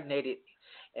impregnated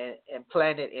and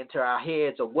planted into our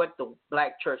heads of what the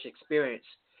black church experience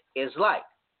is like.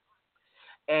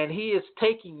 And he is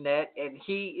taking that, and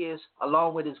he is,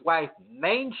 along with his wife,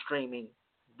 mainstreaming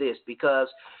this, because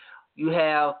you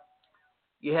have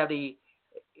the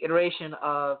iteration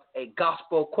of a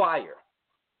gospel choir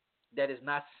that is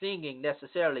not singing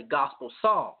necessarily gospel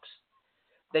songs.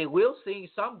 They will sing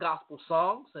some gospel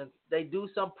songs, and they do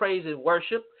some praise and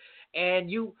worship, and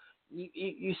you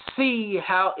see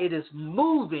how it is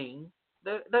moving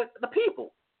the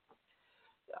people.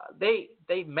 They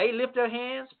may lift their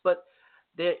hands, but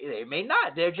they may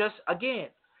not. They're just, again,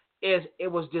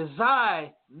 it was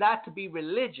designed not to be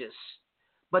religious,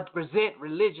 but to present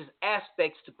religious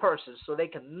aspects to persons so they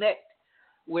connect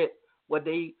with what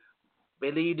they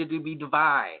believe to be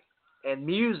divine. And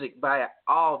music, by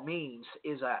all means,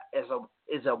 is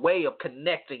a way of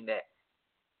connecting that.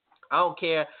 I don't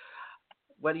care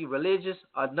whether you're religious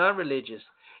or non-religious.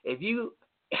 If you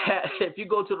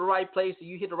go to the right place and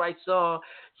you hit the right song,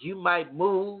 you might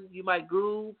move, you might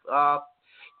groove.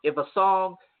 if a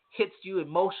song hits you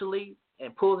emotionally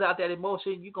and pulls out that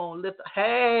emotion, you're gonna lift.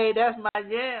 Hey, that's my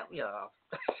jam. You know.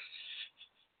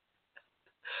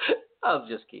 I'm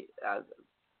just kidding.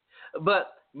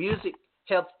 But music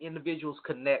helps individuals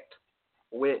connect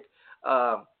with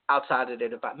outside of their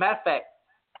divine. Matter of fact,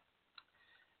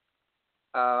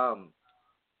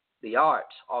 the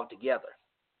arts altogether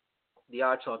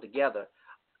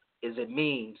is a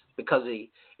means because it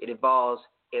involves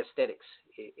aesthetics.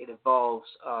 It involves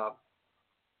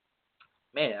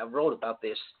man, I wrote about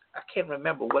this. I can't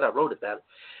remember what I wrote about it.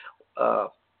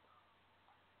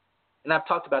 And I've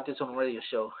talked about this on the radio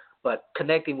show, but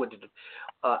connecting with the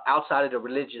outside of the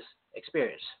religious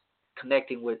experience,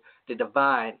 connecting with the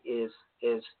divine is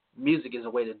music is a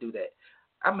way to do that.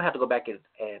 I'm gonna have to go back and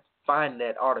find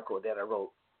that article that I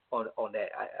wrote on that.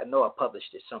 I know I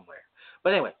published it somewhere,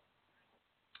 but anyway,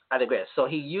 I digress. So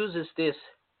he uses this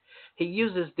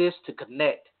to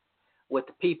connect with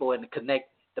the people and to connect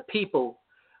the people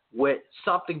with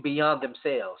something beyond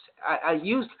themselves.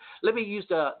 Let me use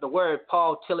the word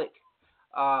Paul Tillich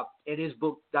in his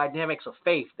book Dynamics of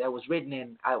Faith that was written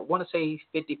in, I want to say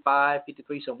 55,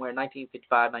 53, somewhere,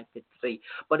 1955, 1953.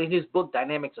 But in his book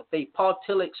Dynamics of Faith, Paul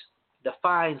Tillich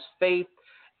defines faith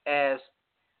as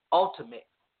ultimate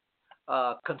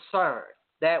concern,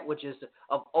 that which is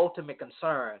of ultimate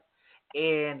concern.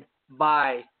 And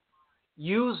by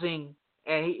using,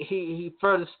 and he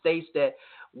further states that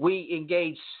we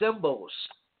engage symbols,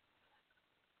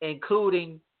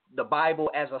 including the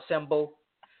Bible as a symbol,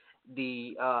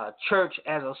 the church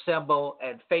as a symbol,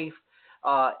 and faith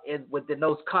within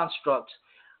those constructs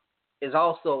is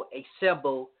also a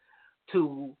symbol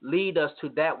to lead us to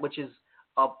that which is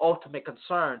of ultimate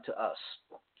concern to us.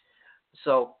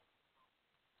 So,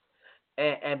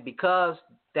 and because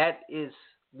that is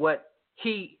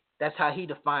that's how he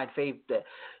defined faith. That,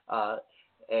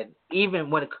 and even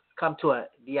when it comes to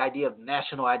the idea of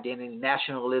national identity,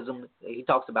 nationalism, he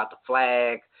talks about the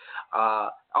flag,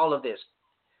 all of this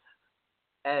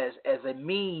as a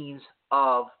means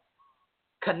of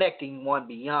connecting one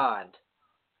beyond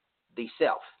the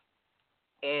self.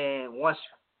 And once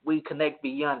we connect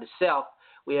beyond the self,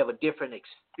 we have a different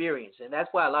experience. And that's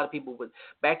why a lot of people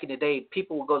back in the day,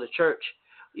 people would go to church,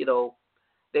 you know,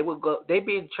 they'd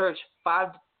be in church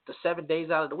 5 to 7 days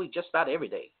out of the week, just about every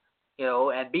day, you know,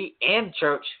 and be in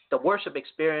church, the worship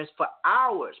experience for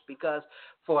hours, because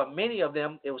for many of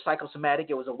them, it was psychosomatic.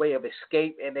 It was a way of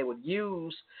escape, and they would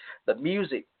use the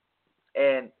music.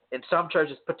 And in some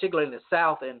churches, particularly in the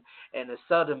South and the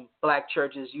Southern black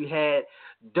churches, you had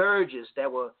dirges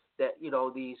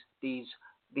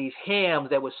these hymns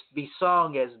that would be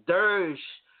sung as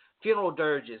funeral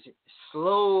dirges,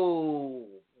 slow,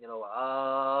 you know,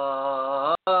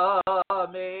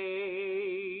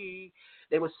 Amen.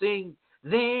 They would sing,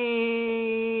 Then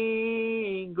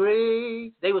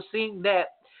Grace. They would sing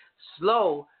that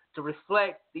slow to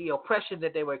reflect the oppression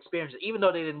that they were experiencing, even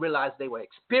though they didn't realize they were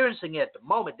experiencing it at the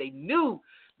moment. They knew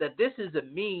that this is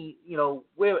you know,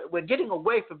 we're getting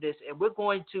away from this, and we're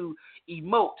going to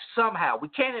emote somehow. We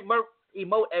can't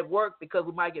emote at work because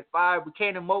we might get fired. We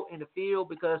can't emote in the field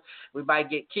because we might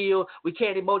get killed. We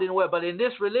can't emote anywhere. But in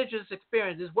this religious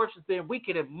experience, this worship experience, we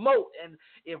can emote. And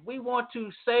if we want to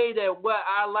say that what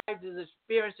our life is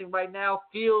experiencing right now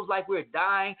feels like we're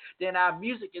dying, then our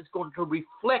music is going to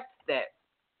reflect that.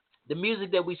 The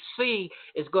music that we see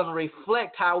is going to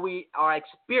reflect how we are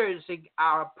experiencing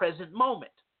our present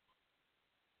moment.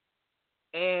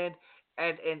 And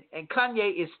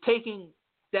Kanye is taking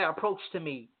that approach to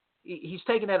me. He's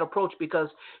taking that approach because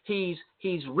he's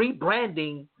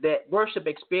rebranding that worship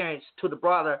experience to the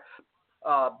broader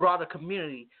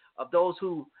community of those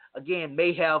who, again,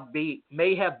 may have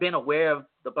been aware of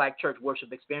the black church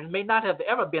worship experience, may not have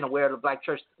ever been aware of the black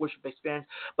church worship experience,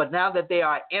 but now that they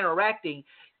are interacting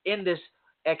in this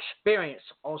experience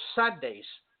on Sundays,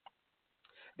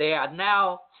 they are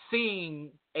now seeing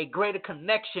a greater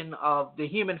connection of the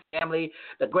human family,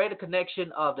 the greater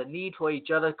connection of the need for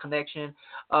each other connection,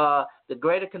 the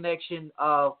greater connection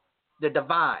of the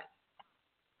divine.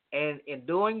 And in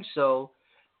doing so,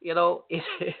 you know,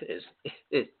 it's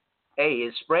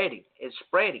spreading. It's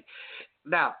spreading.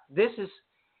 Now, this is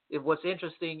what's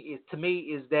interesting to me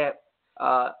is that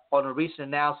on a recent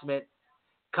announcement,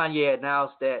 Kanye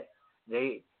announced that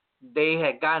they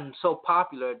had gotten so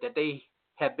popular that they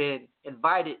have been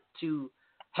invited to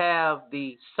have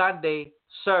the Sunday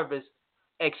service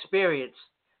experience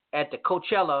at the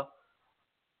Coachella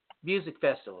Music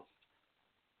Festival.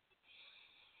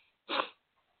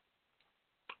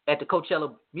 At the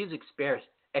Coachella Music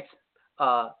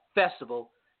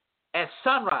Festival at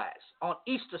sunrise on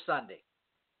Easter Sunday.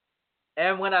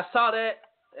 And when I saw that,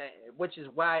 which is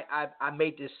why I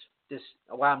made this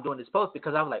why I'm doing this post,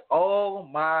 because I was like, oh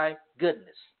my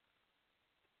goodness,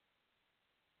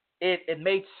 it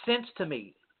made sense to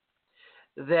me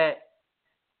that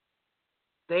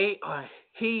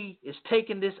he is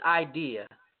taking this idea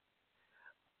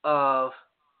of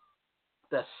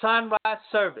the sunrise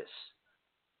service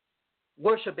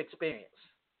worship experience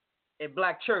in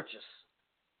black churches,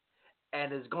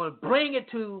 and is going to bring it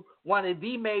to one of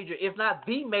the major, if not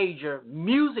the major,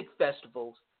 music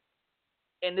festivals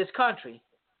in this country,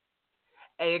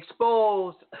 and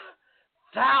expose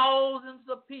thousands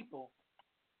of people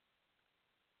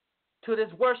to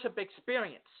this worship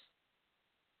experience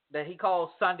that he calls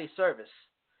Sunday service,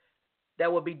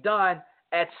 that will be done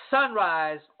at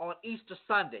sunrise on Easter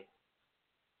Sunday.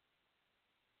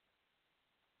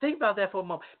 Think about that for a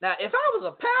moment. Now, if I was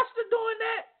a pastor doing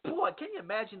that, boy, can you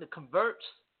imagine the converts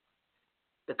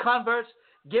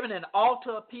giving an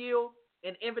altar appeal,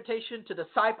 an invitation to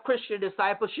Christian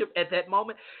discipleship at that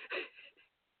moment?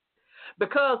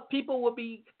 Because people will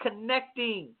be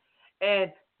connecting,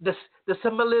 and the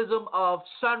symbolism of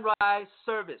sunrise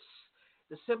service,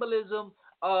 the symbolism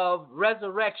of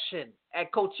resurrection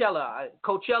at Coachella.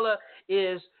 Coachella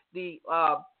is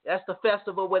that's the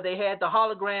festival where they had the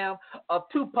hologram of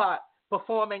Tupac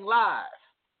performing live.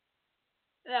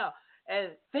 Now, and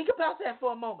think about that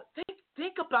for a moment.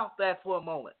 Think about that for a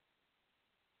moment.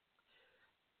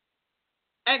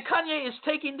 And Kanye is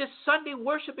taking this Sunday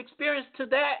worship experience to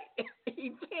that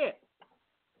event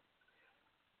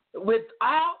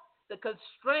without the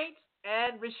constraints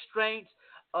and restraints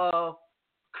of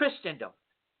Christendom,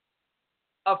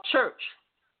 of church,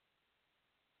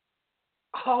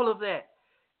 all of that.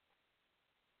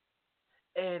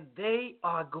 And they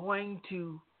are going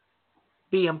to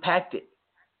be impacted.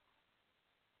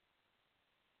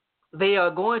 They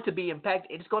are going to be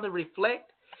impacted. It's going to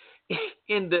reflect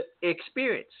in the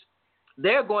experience.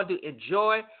 They're going to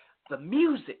enjoy the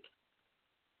music.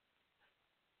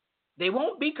 They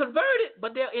won't be converted,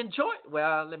 but they'll enjoy it.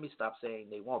 Well, let me stop saying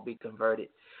they won't be converted,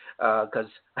 because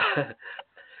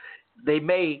they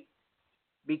may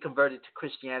be converted to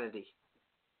Christianity.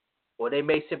 Or they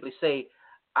may simply say,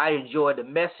 I enjoy the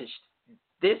message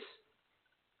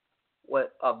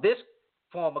of this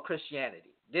form of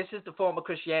Christianity. This is the form of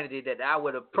Christianity that I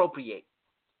would appropriate.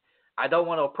 I don't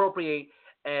want to appropriate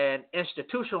an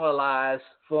institutionalized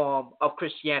form of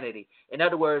Christianity. In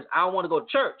other words, I don't want to go to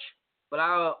church, but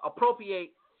I'll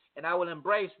appropriate and I will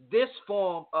embrace this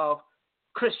form of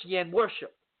Christian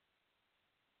worship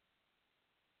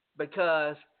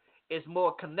because it's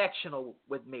more connectional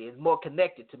with me. It's more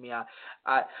connected to me.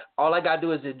 All I got to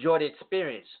do is enjoy the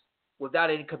experience without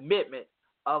any commitment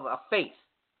of a faith.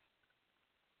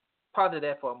 Ponder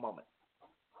that for a moment.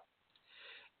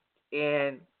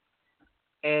 And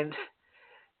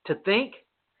to think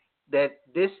that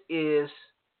this is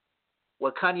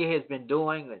what Kanye has been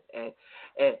doing,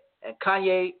 and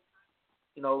Kanye,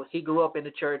 he grew up in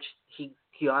the church. He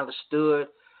understood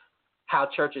how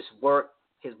churches work.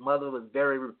 His mother was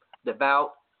very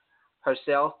devout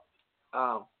herself,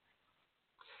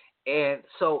 and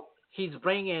so he's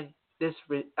bringing this.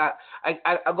 I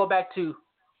go back to.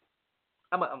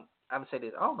 I'm gonna say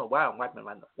this. I don't know why I'm wiping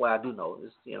my. Well, I do know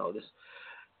this. This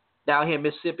down here in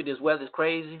Mississippi, this weather's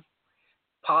crazy.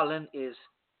 Pollen is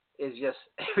just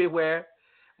everywhere.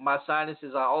 My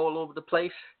sinuses are all over the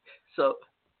place. So,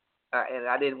 and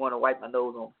I didn't want to wipe my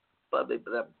nose on public,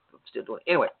 but I'm still doing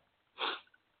it. Anyway.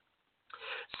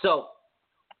 So,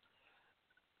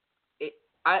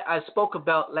 I spoke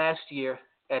about last year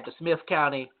at the Smith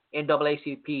County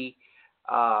NAACP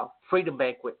Freedom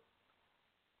Banquet.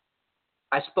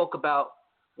 I spoke about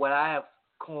what I have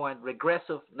coined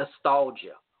regressive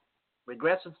nostalgia.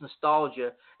 Regressive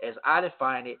nostalgia, as I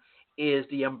define it, is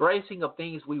the embracing of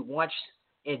things we once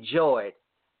enjoyed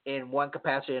in one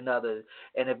capacity or another.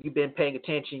 And if you've been paying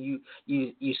attention,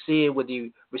 you see it with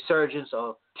the resurgence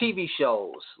of TV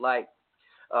shows like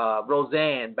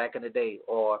Roseanne back in the day,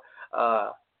 or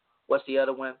what's the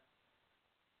other one?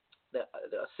 The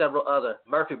several other.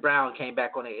 Murphy Brown came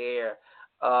back on the air.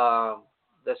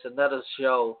 There's another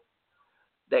show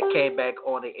that came back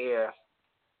on the air.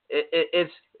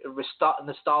 It's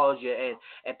nostalgia,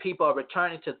 and people are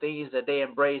returning to things that they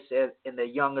embraced in their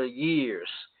younger years.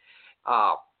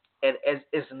 And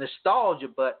it's nostalgia,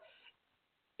 but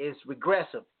it's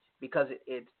regressive because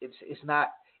it's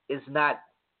not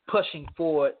pushing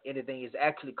forward anything. It's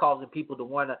actually causing people to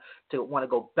want to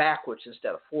go backwards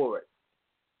instead of forward.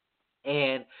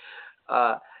 And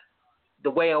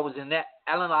the way I was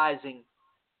analyzing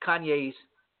Kanye's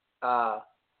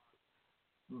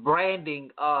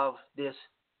branding of this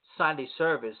Sunday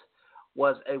service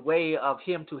was a way of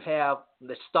him to have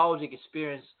nostalgic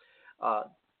experience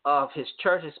of his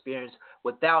church experience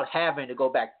without having to go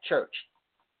back to church.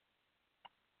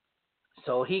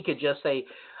 So he could just say,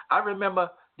 I remember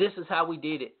this is how we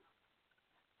did it.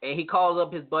 And he calls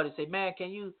up his buddy and say, man, can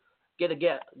you get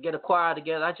a choir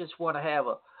together? I just want to have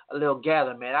a little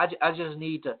gathering, man. I just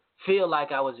need to feel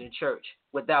like I was in church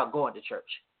without going to church.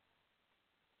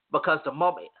 Because the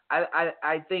moment,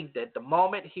 I think that the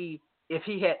moment if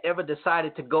he had ever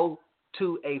decided to go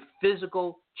to a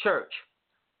physical church,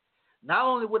 not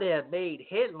only would it have made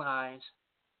headlines,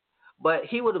 but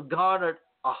he would have garnered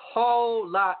a whole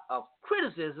lot of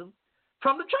criticism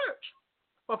from the church,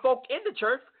 from folk in the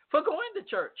church for going to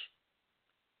church.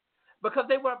 Because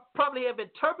they would probably have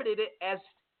interpreted it as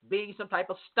being some type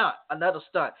of stunt, another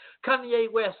stunt.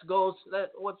 Kanye West goes,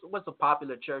 what's a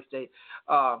popular church they,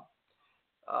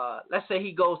 let's say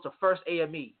he goes to First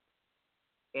AME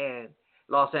in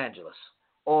Los Angeles,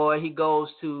 or he goes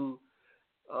to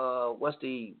what's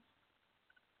the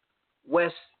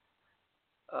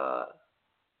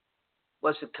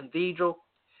cathedral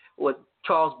with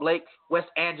Charles Blake, West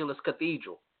Angeles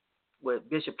Cathedral with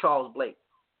Bishop Charles Blake.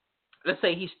 Let's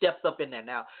say he stepped up in there.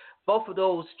 Now, both of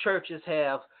those churches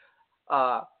have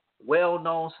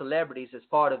well-known celebrities as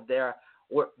part of their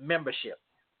membership.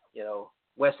 You know,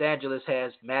 West Angeles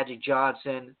has Magic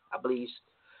Johnson, I believe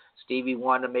Stevie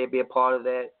Wonder may be a part of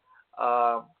that,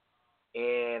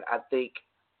 and I think,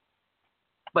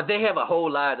 but they have a whole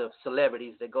lot of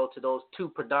celebrities that go to those two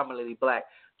predominantly black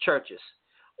churches.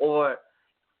 Or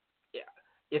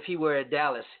if he were in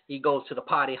Dallas, he goes to the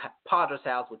Potter's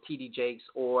House with T.D. Jakes.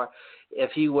 Or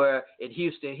if he were in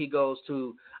Houston, he goes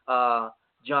to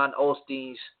John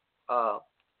Osteen's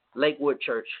Lakewood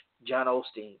Church, John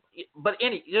Osteen. But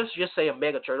just say a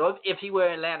mega church. Or if he were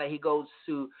in Atlanta, he goes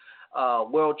to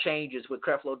World Changers with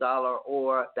Creflo Dollar,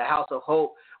 or the House of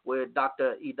Hope with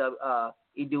Dr. E.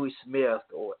 Dewey Smith,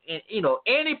 or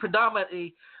any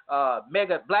predominantly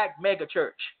black mega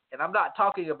church. And I'm not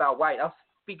talking about white. I'm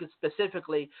speaking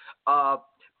specifically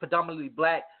predominantly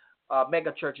black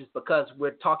mega churches, because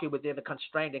we're talking within the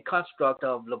constraint and construct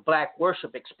of the black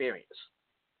worship experience.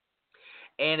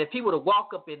 And if he were to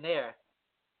walk up in there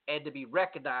and to be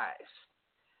recognized,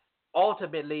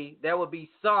 ultimately there would be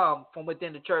some from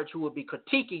within the church who would be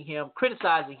critiquing him,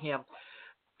 criticizing him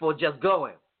for just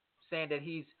going, saying that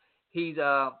he's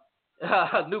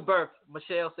new birth.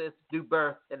 Michelle says new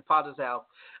birth in the Potter's House.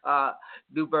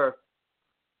 New birth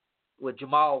with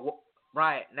Jamal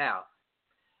Bryant now.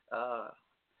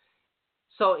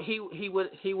 So he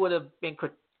would have been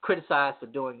criticized for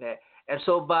doing that. And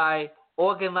so by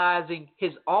organizing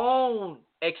his own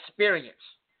experience,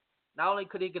 not only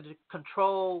could he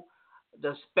control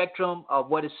the spectrum of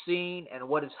what is seen and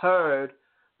what is heard,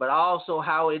 but also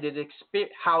how it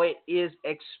is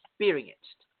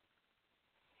experienced.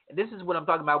 And this is what I'm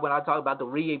talking about when I talk about the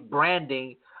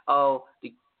rebranding of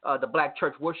the black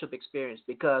church worship experience,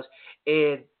 because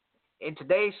in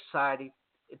today's society,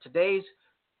 in today's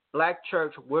black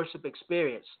church worship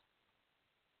experience,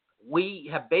 we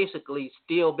have basically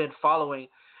still been following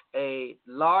a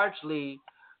largely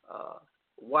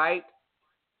white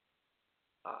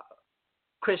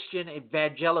Christian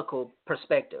evangelical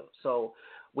perspective. So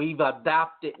we've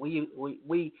adopted, we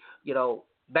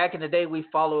back in the day, we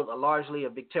followed largely a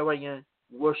Victorian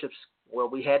worship where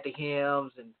we had the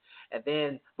hymns, and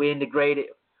then we integrated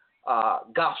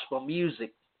gospel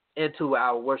music into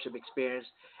our worship experience.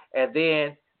 And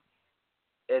then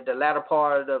in the latter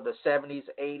part of the 70s,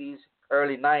 80s,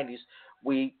 early 90s,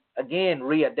 we again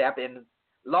readapted, and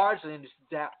largely in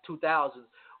the 2000s,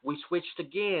 we switched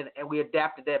again and we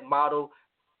adapted that model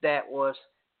that was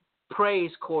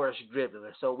praise chorus driven.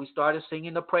 So we started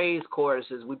singing the praise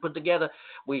choruses. We put together,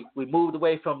 we moved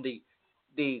away from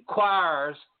the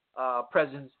choirs,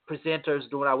 presenters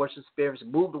doing our worship experience,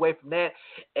 moved away from that,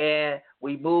 and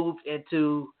we moved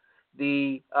into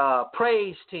the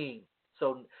praise team.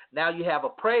 So now you have a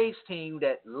praise team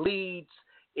that leads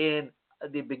in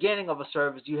the beginning of a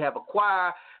service. You have a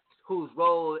choir whose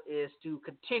role is to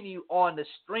continue on the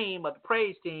stream of the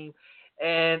praise team.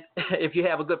 And if you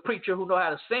have a good preacher who knows how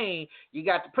to sing, you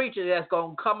got the preacher that's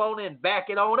going to come on in and back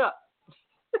it on up.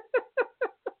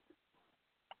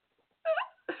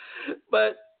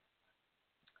 But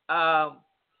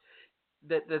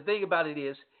the thing about it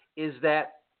is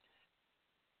that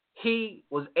he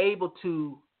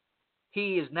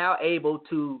is now able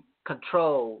to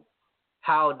control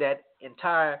how that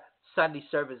entire Sunday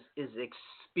service is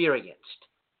experienced.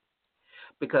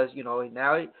 Because,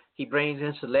 now he brings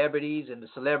in celebrities, and the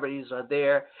celebrities are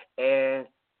there. And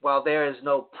while there is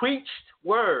no preached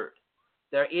word,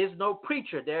 There is no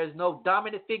preacher. There is no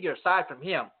dominant figure aside from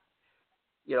him.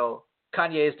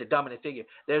 Kanye is the dominant figure.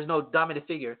 There's no dominant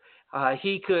figure.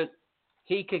 He could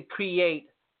create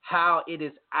how it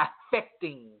is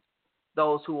affecting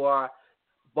those who are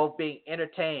both being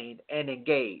entertained and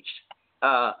engaged.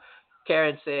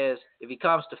 Karen says, if he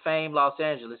comes to Fame Los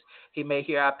Angeles, he may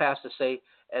hear our pastor say,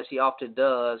 as he often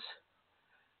does,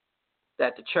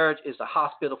 that the church is a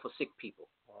hospital for sick people.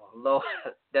 Oh, Lord,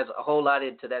 there's a whole lot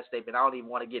into that statement I don't even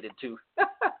want to get into.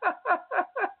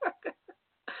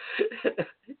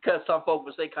 Because some folks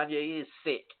will say Kanye is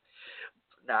sick.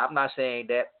 Now, I'm not saying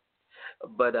that,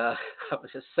 but I'm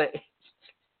just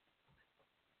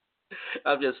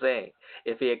saying,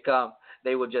 if he had come,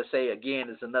 they would just say again,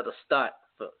 it's another stunt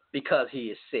because he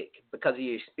is sick, because he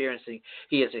is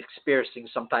experiencing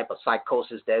some type of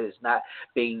psychosis that is not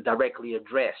being directly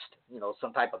addressed,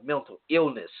 some type of mental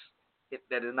illness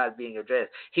that is not being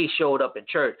addressed. He showed up in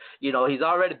church. He's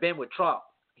already been with Trump.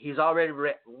 He's already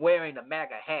wearing the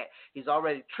MAGA hat. He's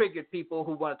already triggered people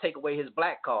who want to take away his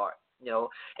black card,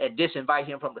 and disinvite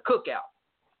him from the cookout.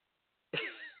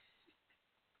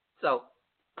 So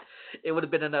it would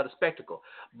have been another spectacle.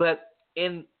 But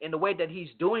in the way that he's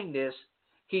doing this,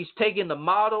 he's taking the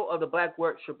model of the black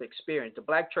worship experience, the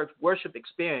black church worship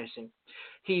experiencing.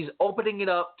 He's opening it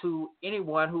up to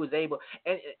anyone who is able,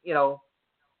 and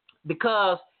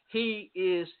because he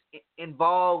is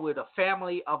involved with a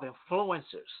family of influencers.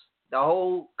 The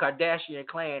whole Kardashian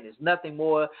clan is nothing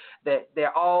more that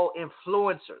they're all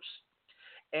influencers.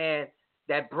 And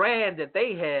that brand that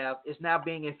they have is now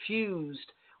being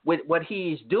infused with what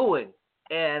he's doing.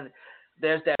 And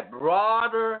there's that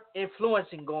broader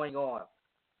influencing going on.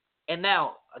 And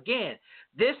now, again,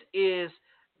 this is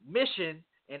mission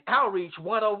and outreach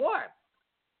 101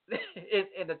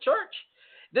 in the church.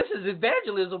 This is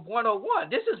evangelism 101.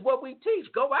 This is what we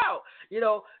teach. Go out,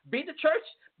 be the church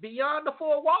beyond the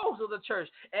four walls of the church,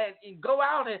 and go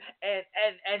out and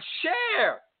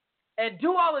share and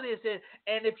do all of this.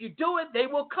 And if you do it, they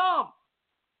will come.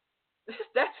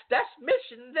 That's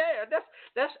mission there.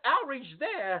 That's outreach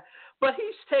there. But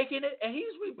he's taking it and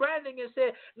he's rebranding and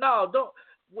said, no, don't.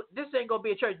 This ain't gonna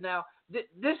be a church now.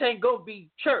 This ain't gonna be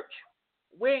church.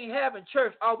 We ain't having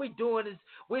church. All we doing is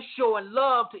we're showing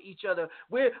love to each other.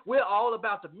 We're all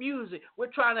about the music. We're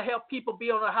trying to help people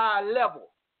be on a high level,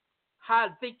 high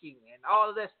thinking, and all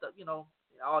of that stuff.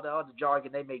 All the other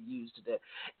jargon they may use to that.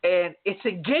 And it's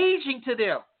engaging to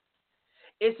them.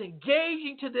 It's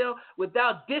engaging to them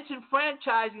without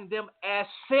disenfranchising them as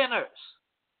sinners.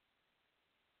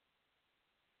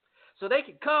 So they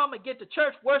can come and get the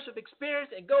church worship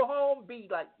experience and go home and be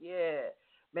like, yeah,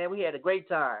 man, we had a great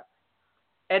time.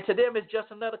 And to them, it's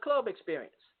just another club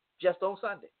experience, just on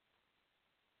Sunday,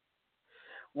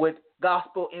 with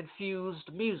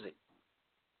gospel-infused music.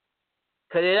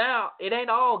 Because it ain't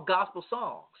all gospel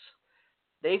songs.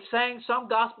 They've sang some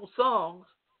gospel songs,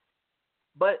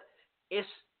 but it's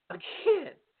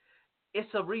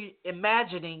a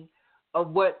reimagining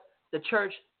of what the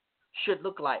church should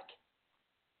look like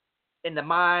in the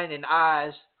mind and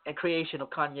eyes and creation of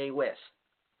Kanye West,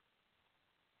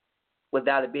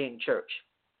 without it being church.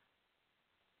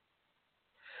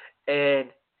 And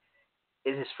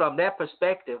it is from that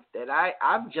perspective that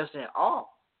I'm just in awe.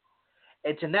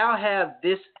 And to now have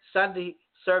this Sunday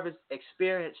service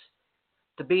experience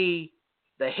to be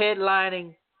the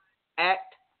headlining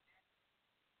act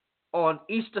on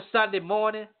Easter Sunday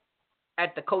morning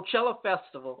at the Coachella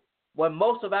Festival, when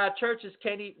most of our churches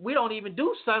we don't even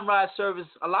do sunrise service.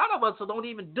 A lot of us don't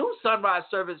even do sunrise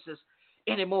services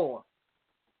anymore.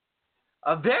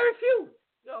 Very few,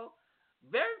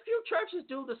 very few churches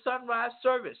do the sunrise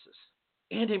services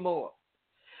anymore.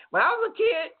 When I was a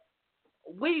kid,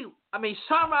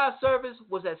 sunrise service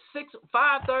was at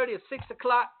 5:30 or 6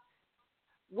 o'clock.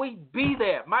 We'd be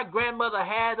there. My grandmother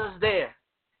had us there.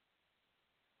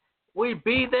 We'd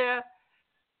be there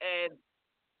and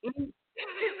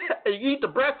eat the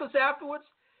breakfast afterwards,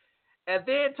 and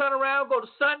then turn around, go to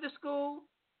Sunday school,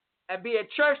 and be at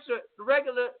church the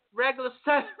regular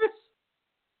service.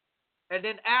 And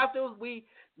then afterwards, we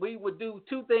would do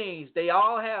two things. They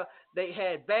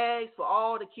had bags for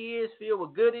all the kids filled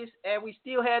with goodies, and we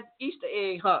still had Easter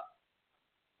egg hunt.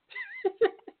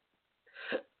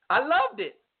 I loved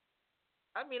it.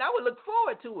 I would look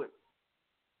forward to it.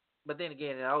 But then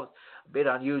again, I was a bit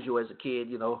unusual as a kid,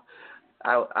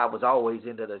 I was always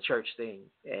into the church thing.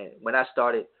 And when I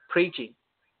started preaching,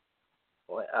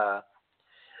 that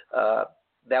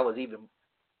was even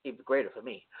greater for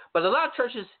me. But a lot of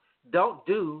churches don't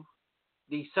do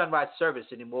the sunrise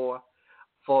service anymore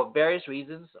for various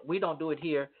reasons. We don't do it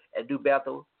here at New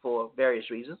Bethel for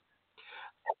various reasons.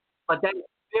 But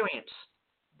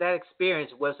that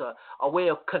experience was a way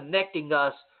of connecting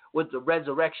us with the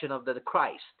resurrection of the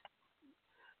Christ.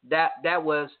 That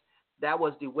was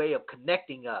the way of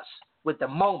connecting us with the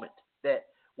moment that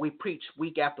we preach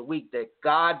week after week, that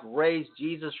God raised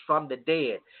Jesus from the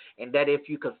dead, and that if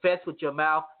you confess with your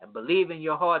mouth and believe in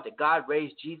your heart that God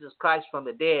raised Jesus Christ from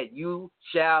the dead, you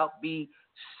shall be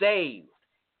saved.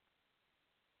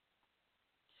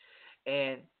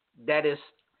 And that is,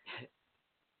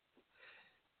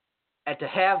 and to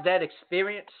have that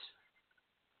experience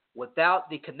without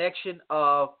the connection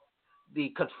of the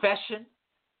confession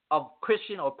of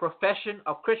Christian or profession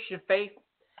of Christian faith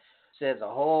says a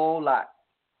whole lot.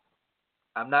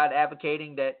 I'm not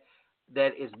advocating that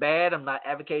is bad. I'm not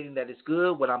advocating that it's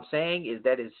good. What I'm saying is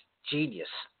that it's genius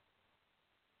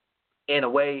in a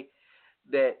way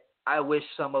that I wish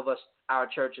some of us, our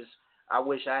churches, I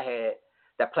wish I had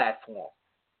that platform.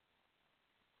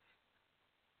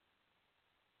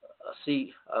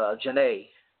 Janae,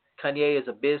 Kanye is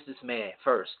a businessman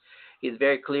first. He's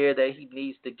very clear that he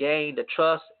needs to gain the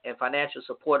trust and financial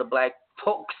support of black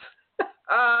folks.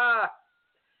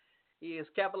 He is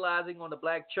capitalizing on the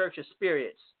black church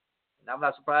experience. And I'm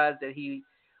not surprised that he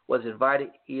was invited.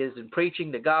 He is in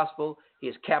preaching the gospel. He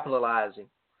is capitalizing.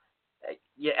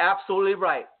 You're absolutely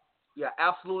right. You're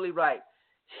absolutely right.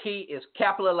 He is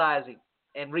capitalizing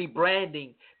and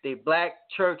rebranding the black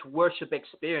church worship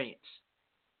experience.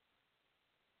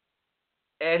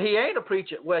 And he ain't a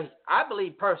preacher. Well, I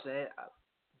believe personally,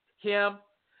 him,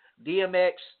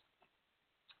 DMX,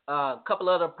 a couple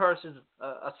other persons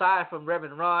aside from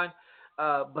Reverend Ron,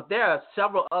 but there are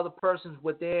several other persons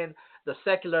within the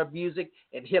secular music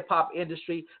and hip-hop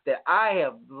industry that I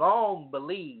have long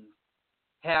believed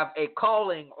have a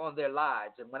calling on their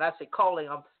lives. And when I say calling,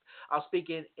 I'm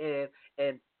speaking in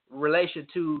relation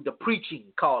to the preaching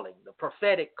calling, the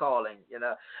prophetic calling.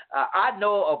 I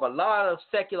know of a lot of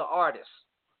secular artists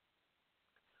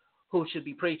who should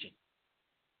be preaching,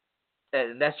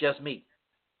 and that's just me,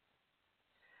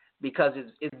 because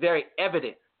it's very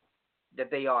evident that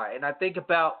they are. And I think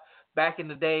about back in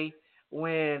the day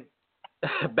when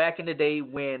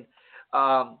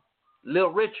Little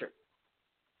Richard,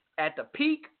 at the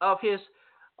peak of his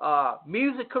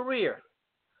music career,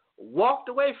 walked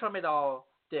away from it all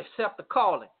to accept the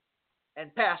calling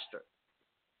and pastor.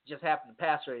 Just happened to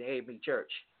pastor in A&B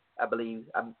Church, I believe.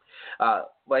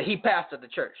 But he pastored the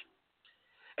church,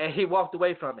 and he walked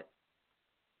away from it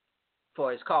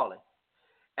for his calling.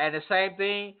 And the same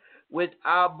thing with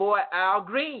our boy Al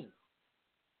Green.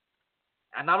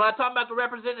 And I'm not talking about the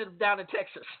representative down in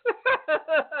Texas,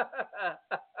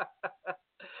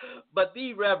 but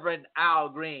the Reverend Al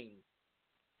Green,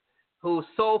 whose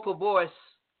soulful voice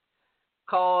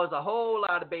caused a whole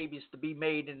lot of babies to be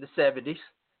made in the 70s.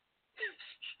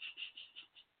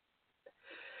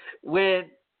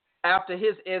 When, after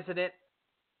his incident,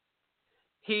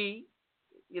 he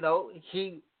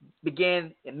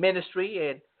began in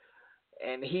ministry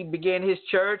and he began his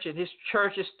church, and his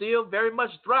church is still very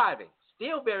much thriving.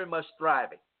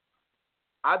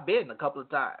 I've been a couple of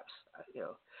times.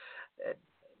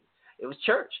 It was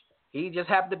church. He just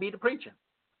happened to be the preacher.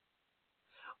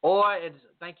 Or,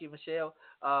 thank you, Michelle,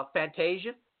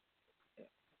 Fantasia,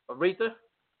 Aretha,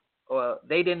 or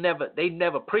they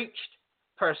never preached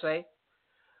per se.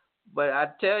 But I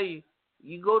tell you,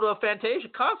 you go to a Fantasia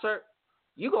concert,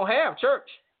 you gonna have church.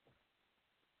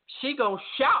 She gonna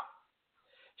shout.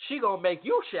 She gonna make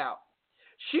you shout.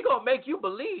 She gonna make you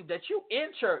believe that you in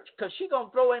church, because she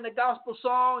gonna throw in a gospel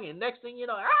song, and next thing you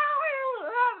know,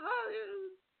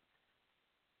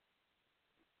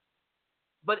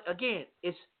 but again,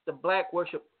 it's the black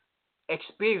worship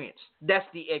experience. That's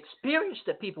the experience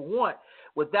that people want,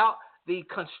 without the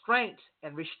constraints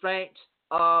and restraints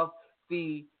of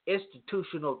the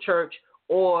institutional church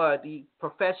or the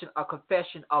profession or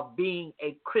confession of being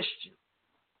a Christian.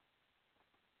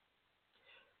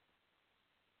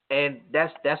 And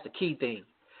that's the key thing.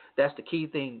 That's the key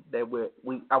thing that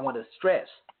I want to stress,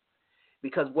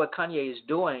 because what Kanye is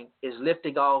doing is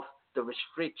lifting off the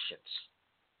restrictions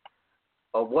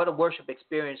of what a worship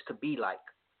experience could be like.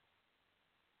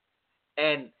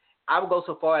 And I would go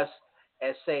so far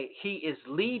as say he is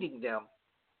leading them,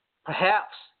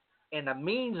 perhaps in the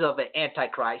means of an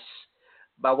antichrist,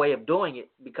 by way of doing it,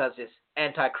 because it's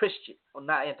anti-Christian, or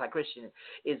not anti-Christian,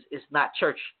 it's not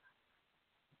church.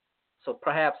 So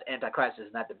perhaps antichrist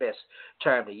is not the best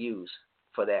term to use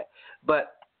for that.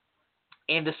 But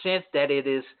in the sense that it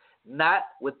is not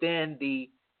within the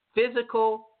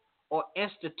physical or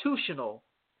institutional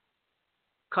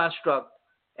construct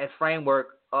and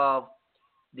framework of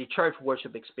the church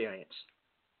worship experience.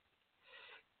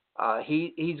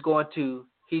 He's going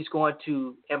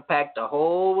to impact a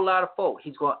whole lot of folk.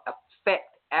 He's going to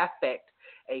affect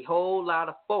a whole lot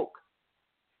of folk,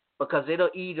 because it'll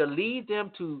either lead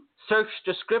them to search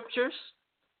the scriptures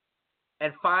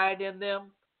and find in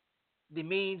them the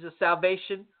means of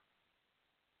salvation,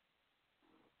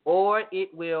 or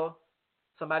it will.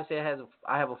 Somebody said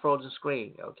I have a frozen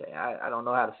screen. Okay, I don't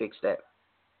know how to fix that.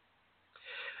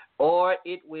 Or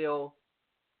it will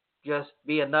just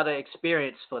be another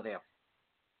experience for them.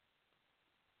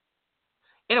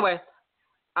 Anyway,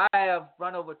 I have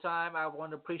run over time. I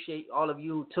want to appreciate all of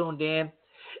you who tuned in.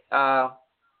 I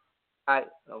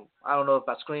don't know if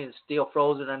my screen is still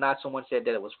frozen or not. Someone said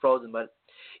that it was frozen, but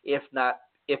if not,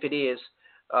 if it is,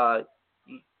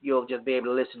 you'll just be able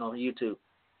to listen on YouTube.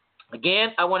 Again,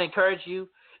 I want to encourage you,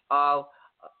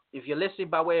 if you're listening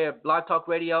by way of Blog Talk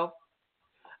Radio,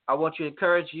 I want to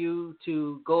encourage you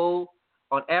to go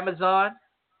on Amazon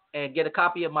and get a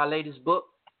copy of my latest book.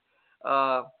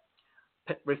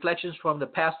 Reflections from the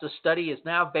Pastor's Study is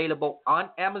now available on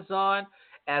Amazon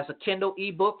as a Kindle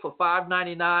ebook for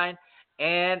 $5.99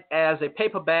 and as a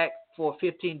paperback for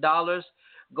 $15.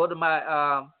 Go to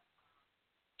my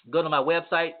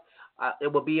website.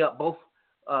 It will be up. Both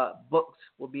books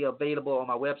will be available on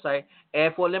my website,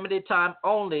 and for limited time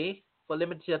only,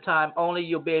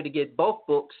 you'll be able to get both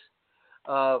books.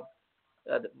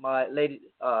 My lady,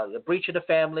 The Breach of the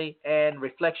Family and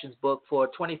Reflections book for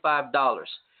 $25.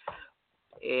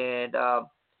 And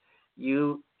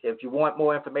if you want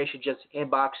more information, just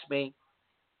inbox me.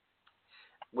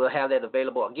 We'll have that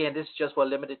available. Again, this is just for a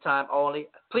limited time only.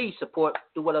 Please support,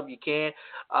 do whatever you can.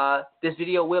 This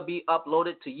video will be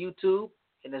uploaded to YouTube,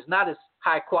 and it's not as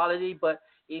high quality, but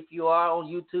if you are on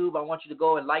YouTube, I want you to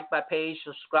go and like my page,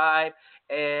 subscribe,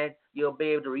 and you'll be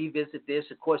able to revisit this.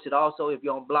 Of course, it also, if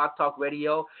you're on Blog Talk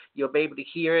Radio, you'll be able to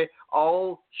hear it.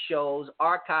 All shows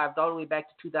archived all the way back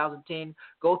to 2010.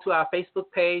 Go to our Facebook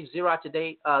page, Zero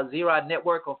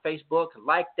Network on Facebook.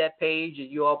 Like that page, and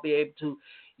you'll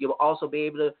also be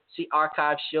able to see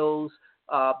archive shows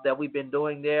that we've been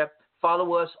doing there.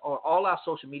 Follow us on all our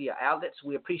social media outlets.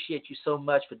 We appreciate you so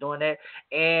much for doing that.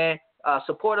 And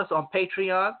support us on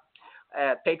Patreon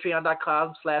at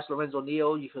patreon.com/Lorenzo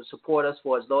Neal. You can support us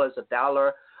for as low as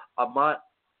 $1 a month.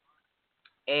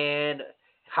 And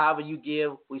however you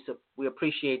give, we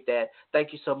appreciate that.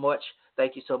 Thank you so much.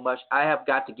 Thank you so much. I have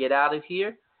got to get out of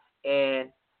here,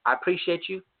 and I appreciate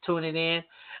you tuning in.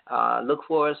 Look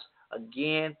for us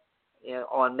again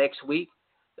on next week,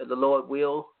 the Lord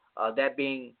will. That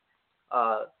being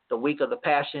the week of the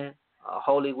Passion,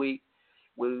 Holy Week.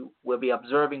 We will be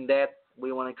observing that.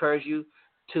 We want to encourage you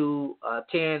to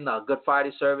attend a Good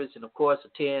Friday service, and of course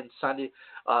attend Sunday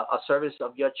a service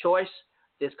of your choice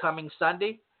this coming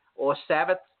Sunday or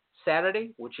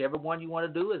Saturday, whichever one you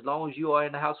want to do. As long as you are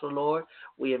in the house of the Lord,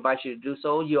 we invite you to do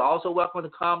so. You're also welcome to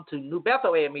come to New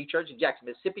Bethel AME Church in Jackson,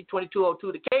 Mississippi,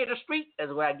 2202 Decatur Street.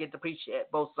 That's where I get to preach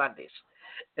at both Sundays.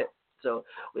 So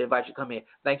we invite you to come in.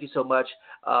 Thank you so much.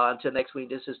 Until next week,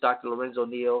 this is Dr. Lorenzo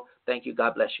Neal. Thank you.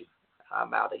 God bless you.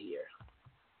 I'm out of here.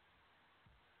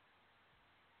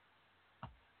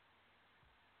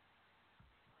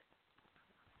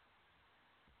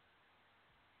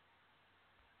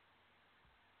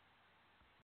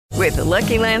 With the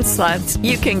Lucky Land Slots,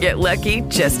 you can get lucky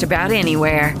just about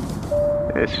anywhere.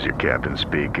 This is your captain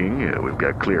speaking. We've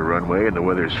got clear runway and the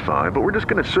weather's fine, but we're just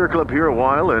going to circle up here a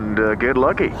while and get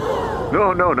lucky.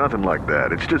 No, nothing like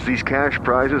that. It's just these cash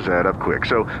prizes add up quick.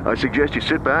 So I suggest you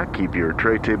sit back, keep your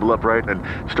tray table upright, and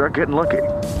start getting lucky.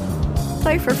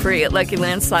 Play for free at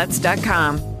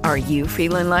LuckyLandSlots.com. Are you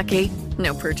feeling lucky?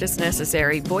 No purchase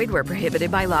necessary. Void where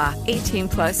prohibited by law.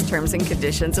 18+ terms and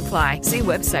conditions apply. See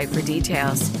website for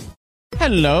details.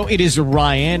 Hello, it is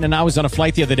Ryan, and I was on a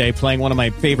flight the other day playing one of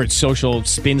my favorite social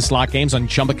spin slot games on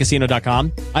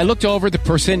ChumbaCasino.com. I looked over at the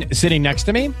person sitting next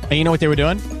to me, and you know what they were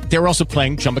doing? They were also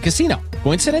playing Chumba Casino.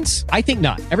 Coincidence? I think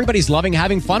not. Everybody's loving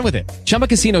having fun with it. Chumba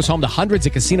Casino is home to hundreds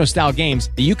of casino-style games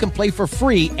that you can play for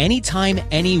free anytime,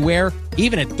 anywhere,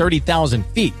 even at 30,000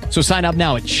 feet. So sign up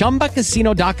now at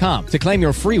ChumbaCasino.com to claim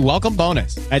your free welcome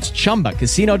bonus. That's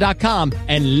ChumbaCasino.com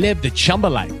and live the Chumba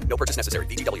life. No purchase necessary.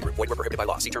 VGW. Void where prohibited by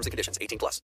law. See terms and conditions. 18+.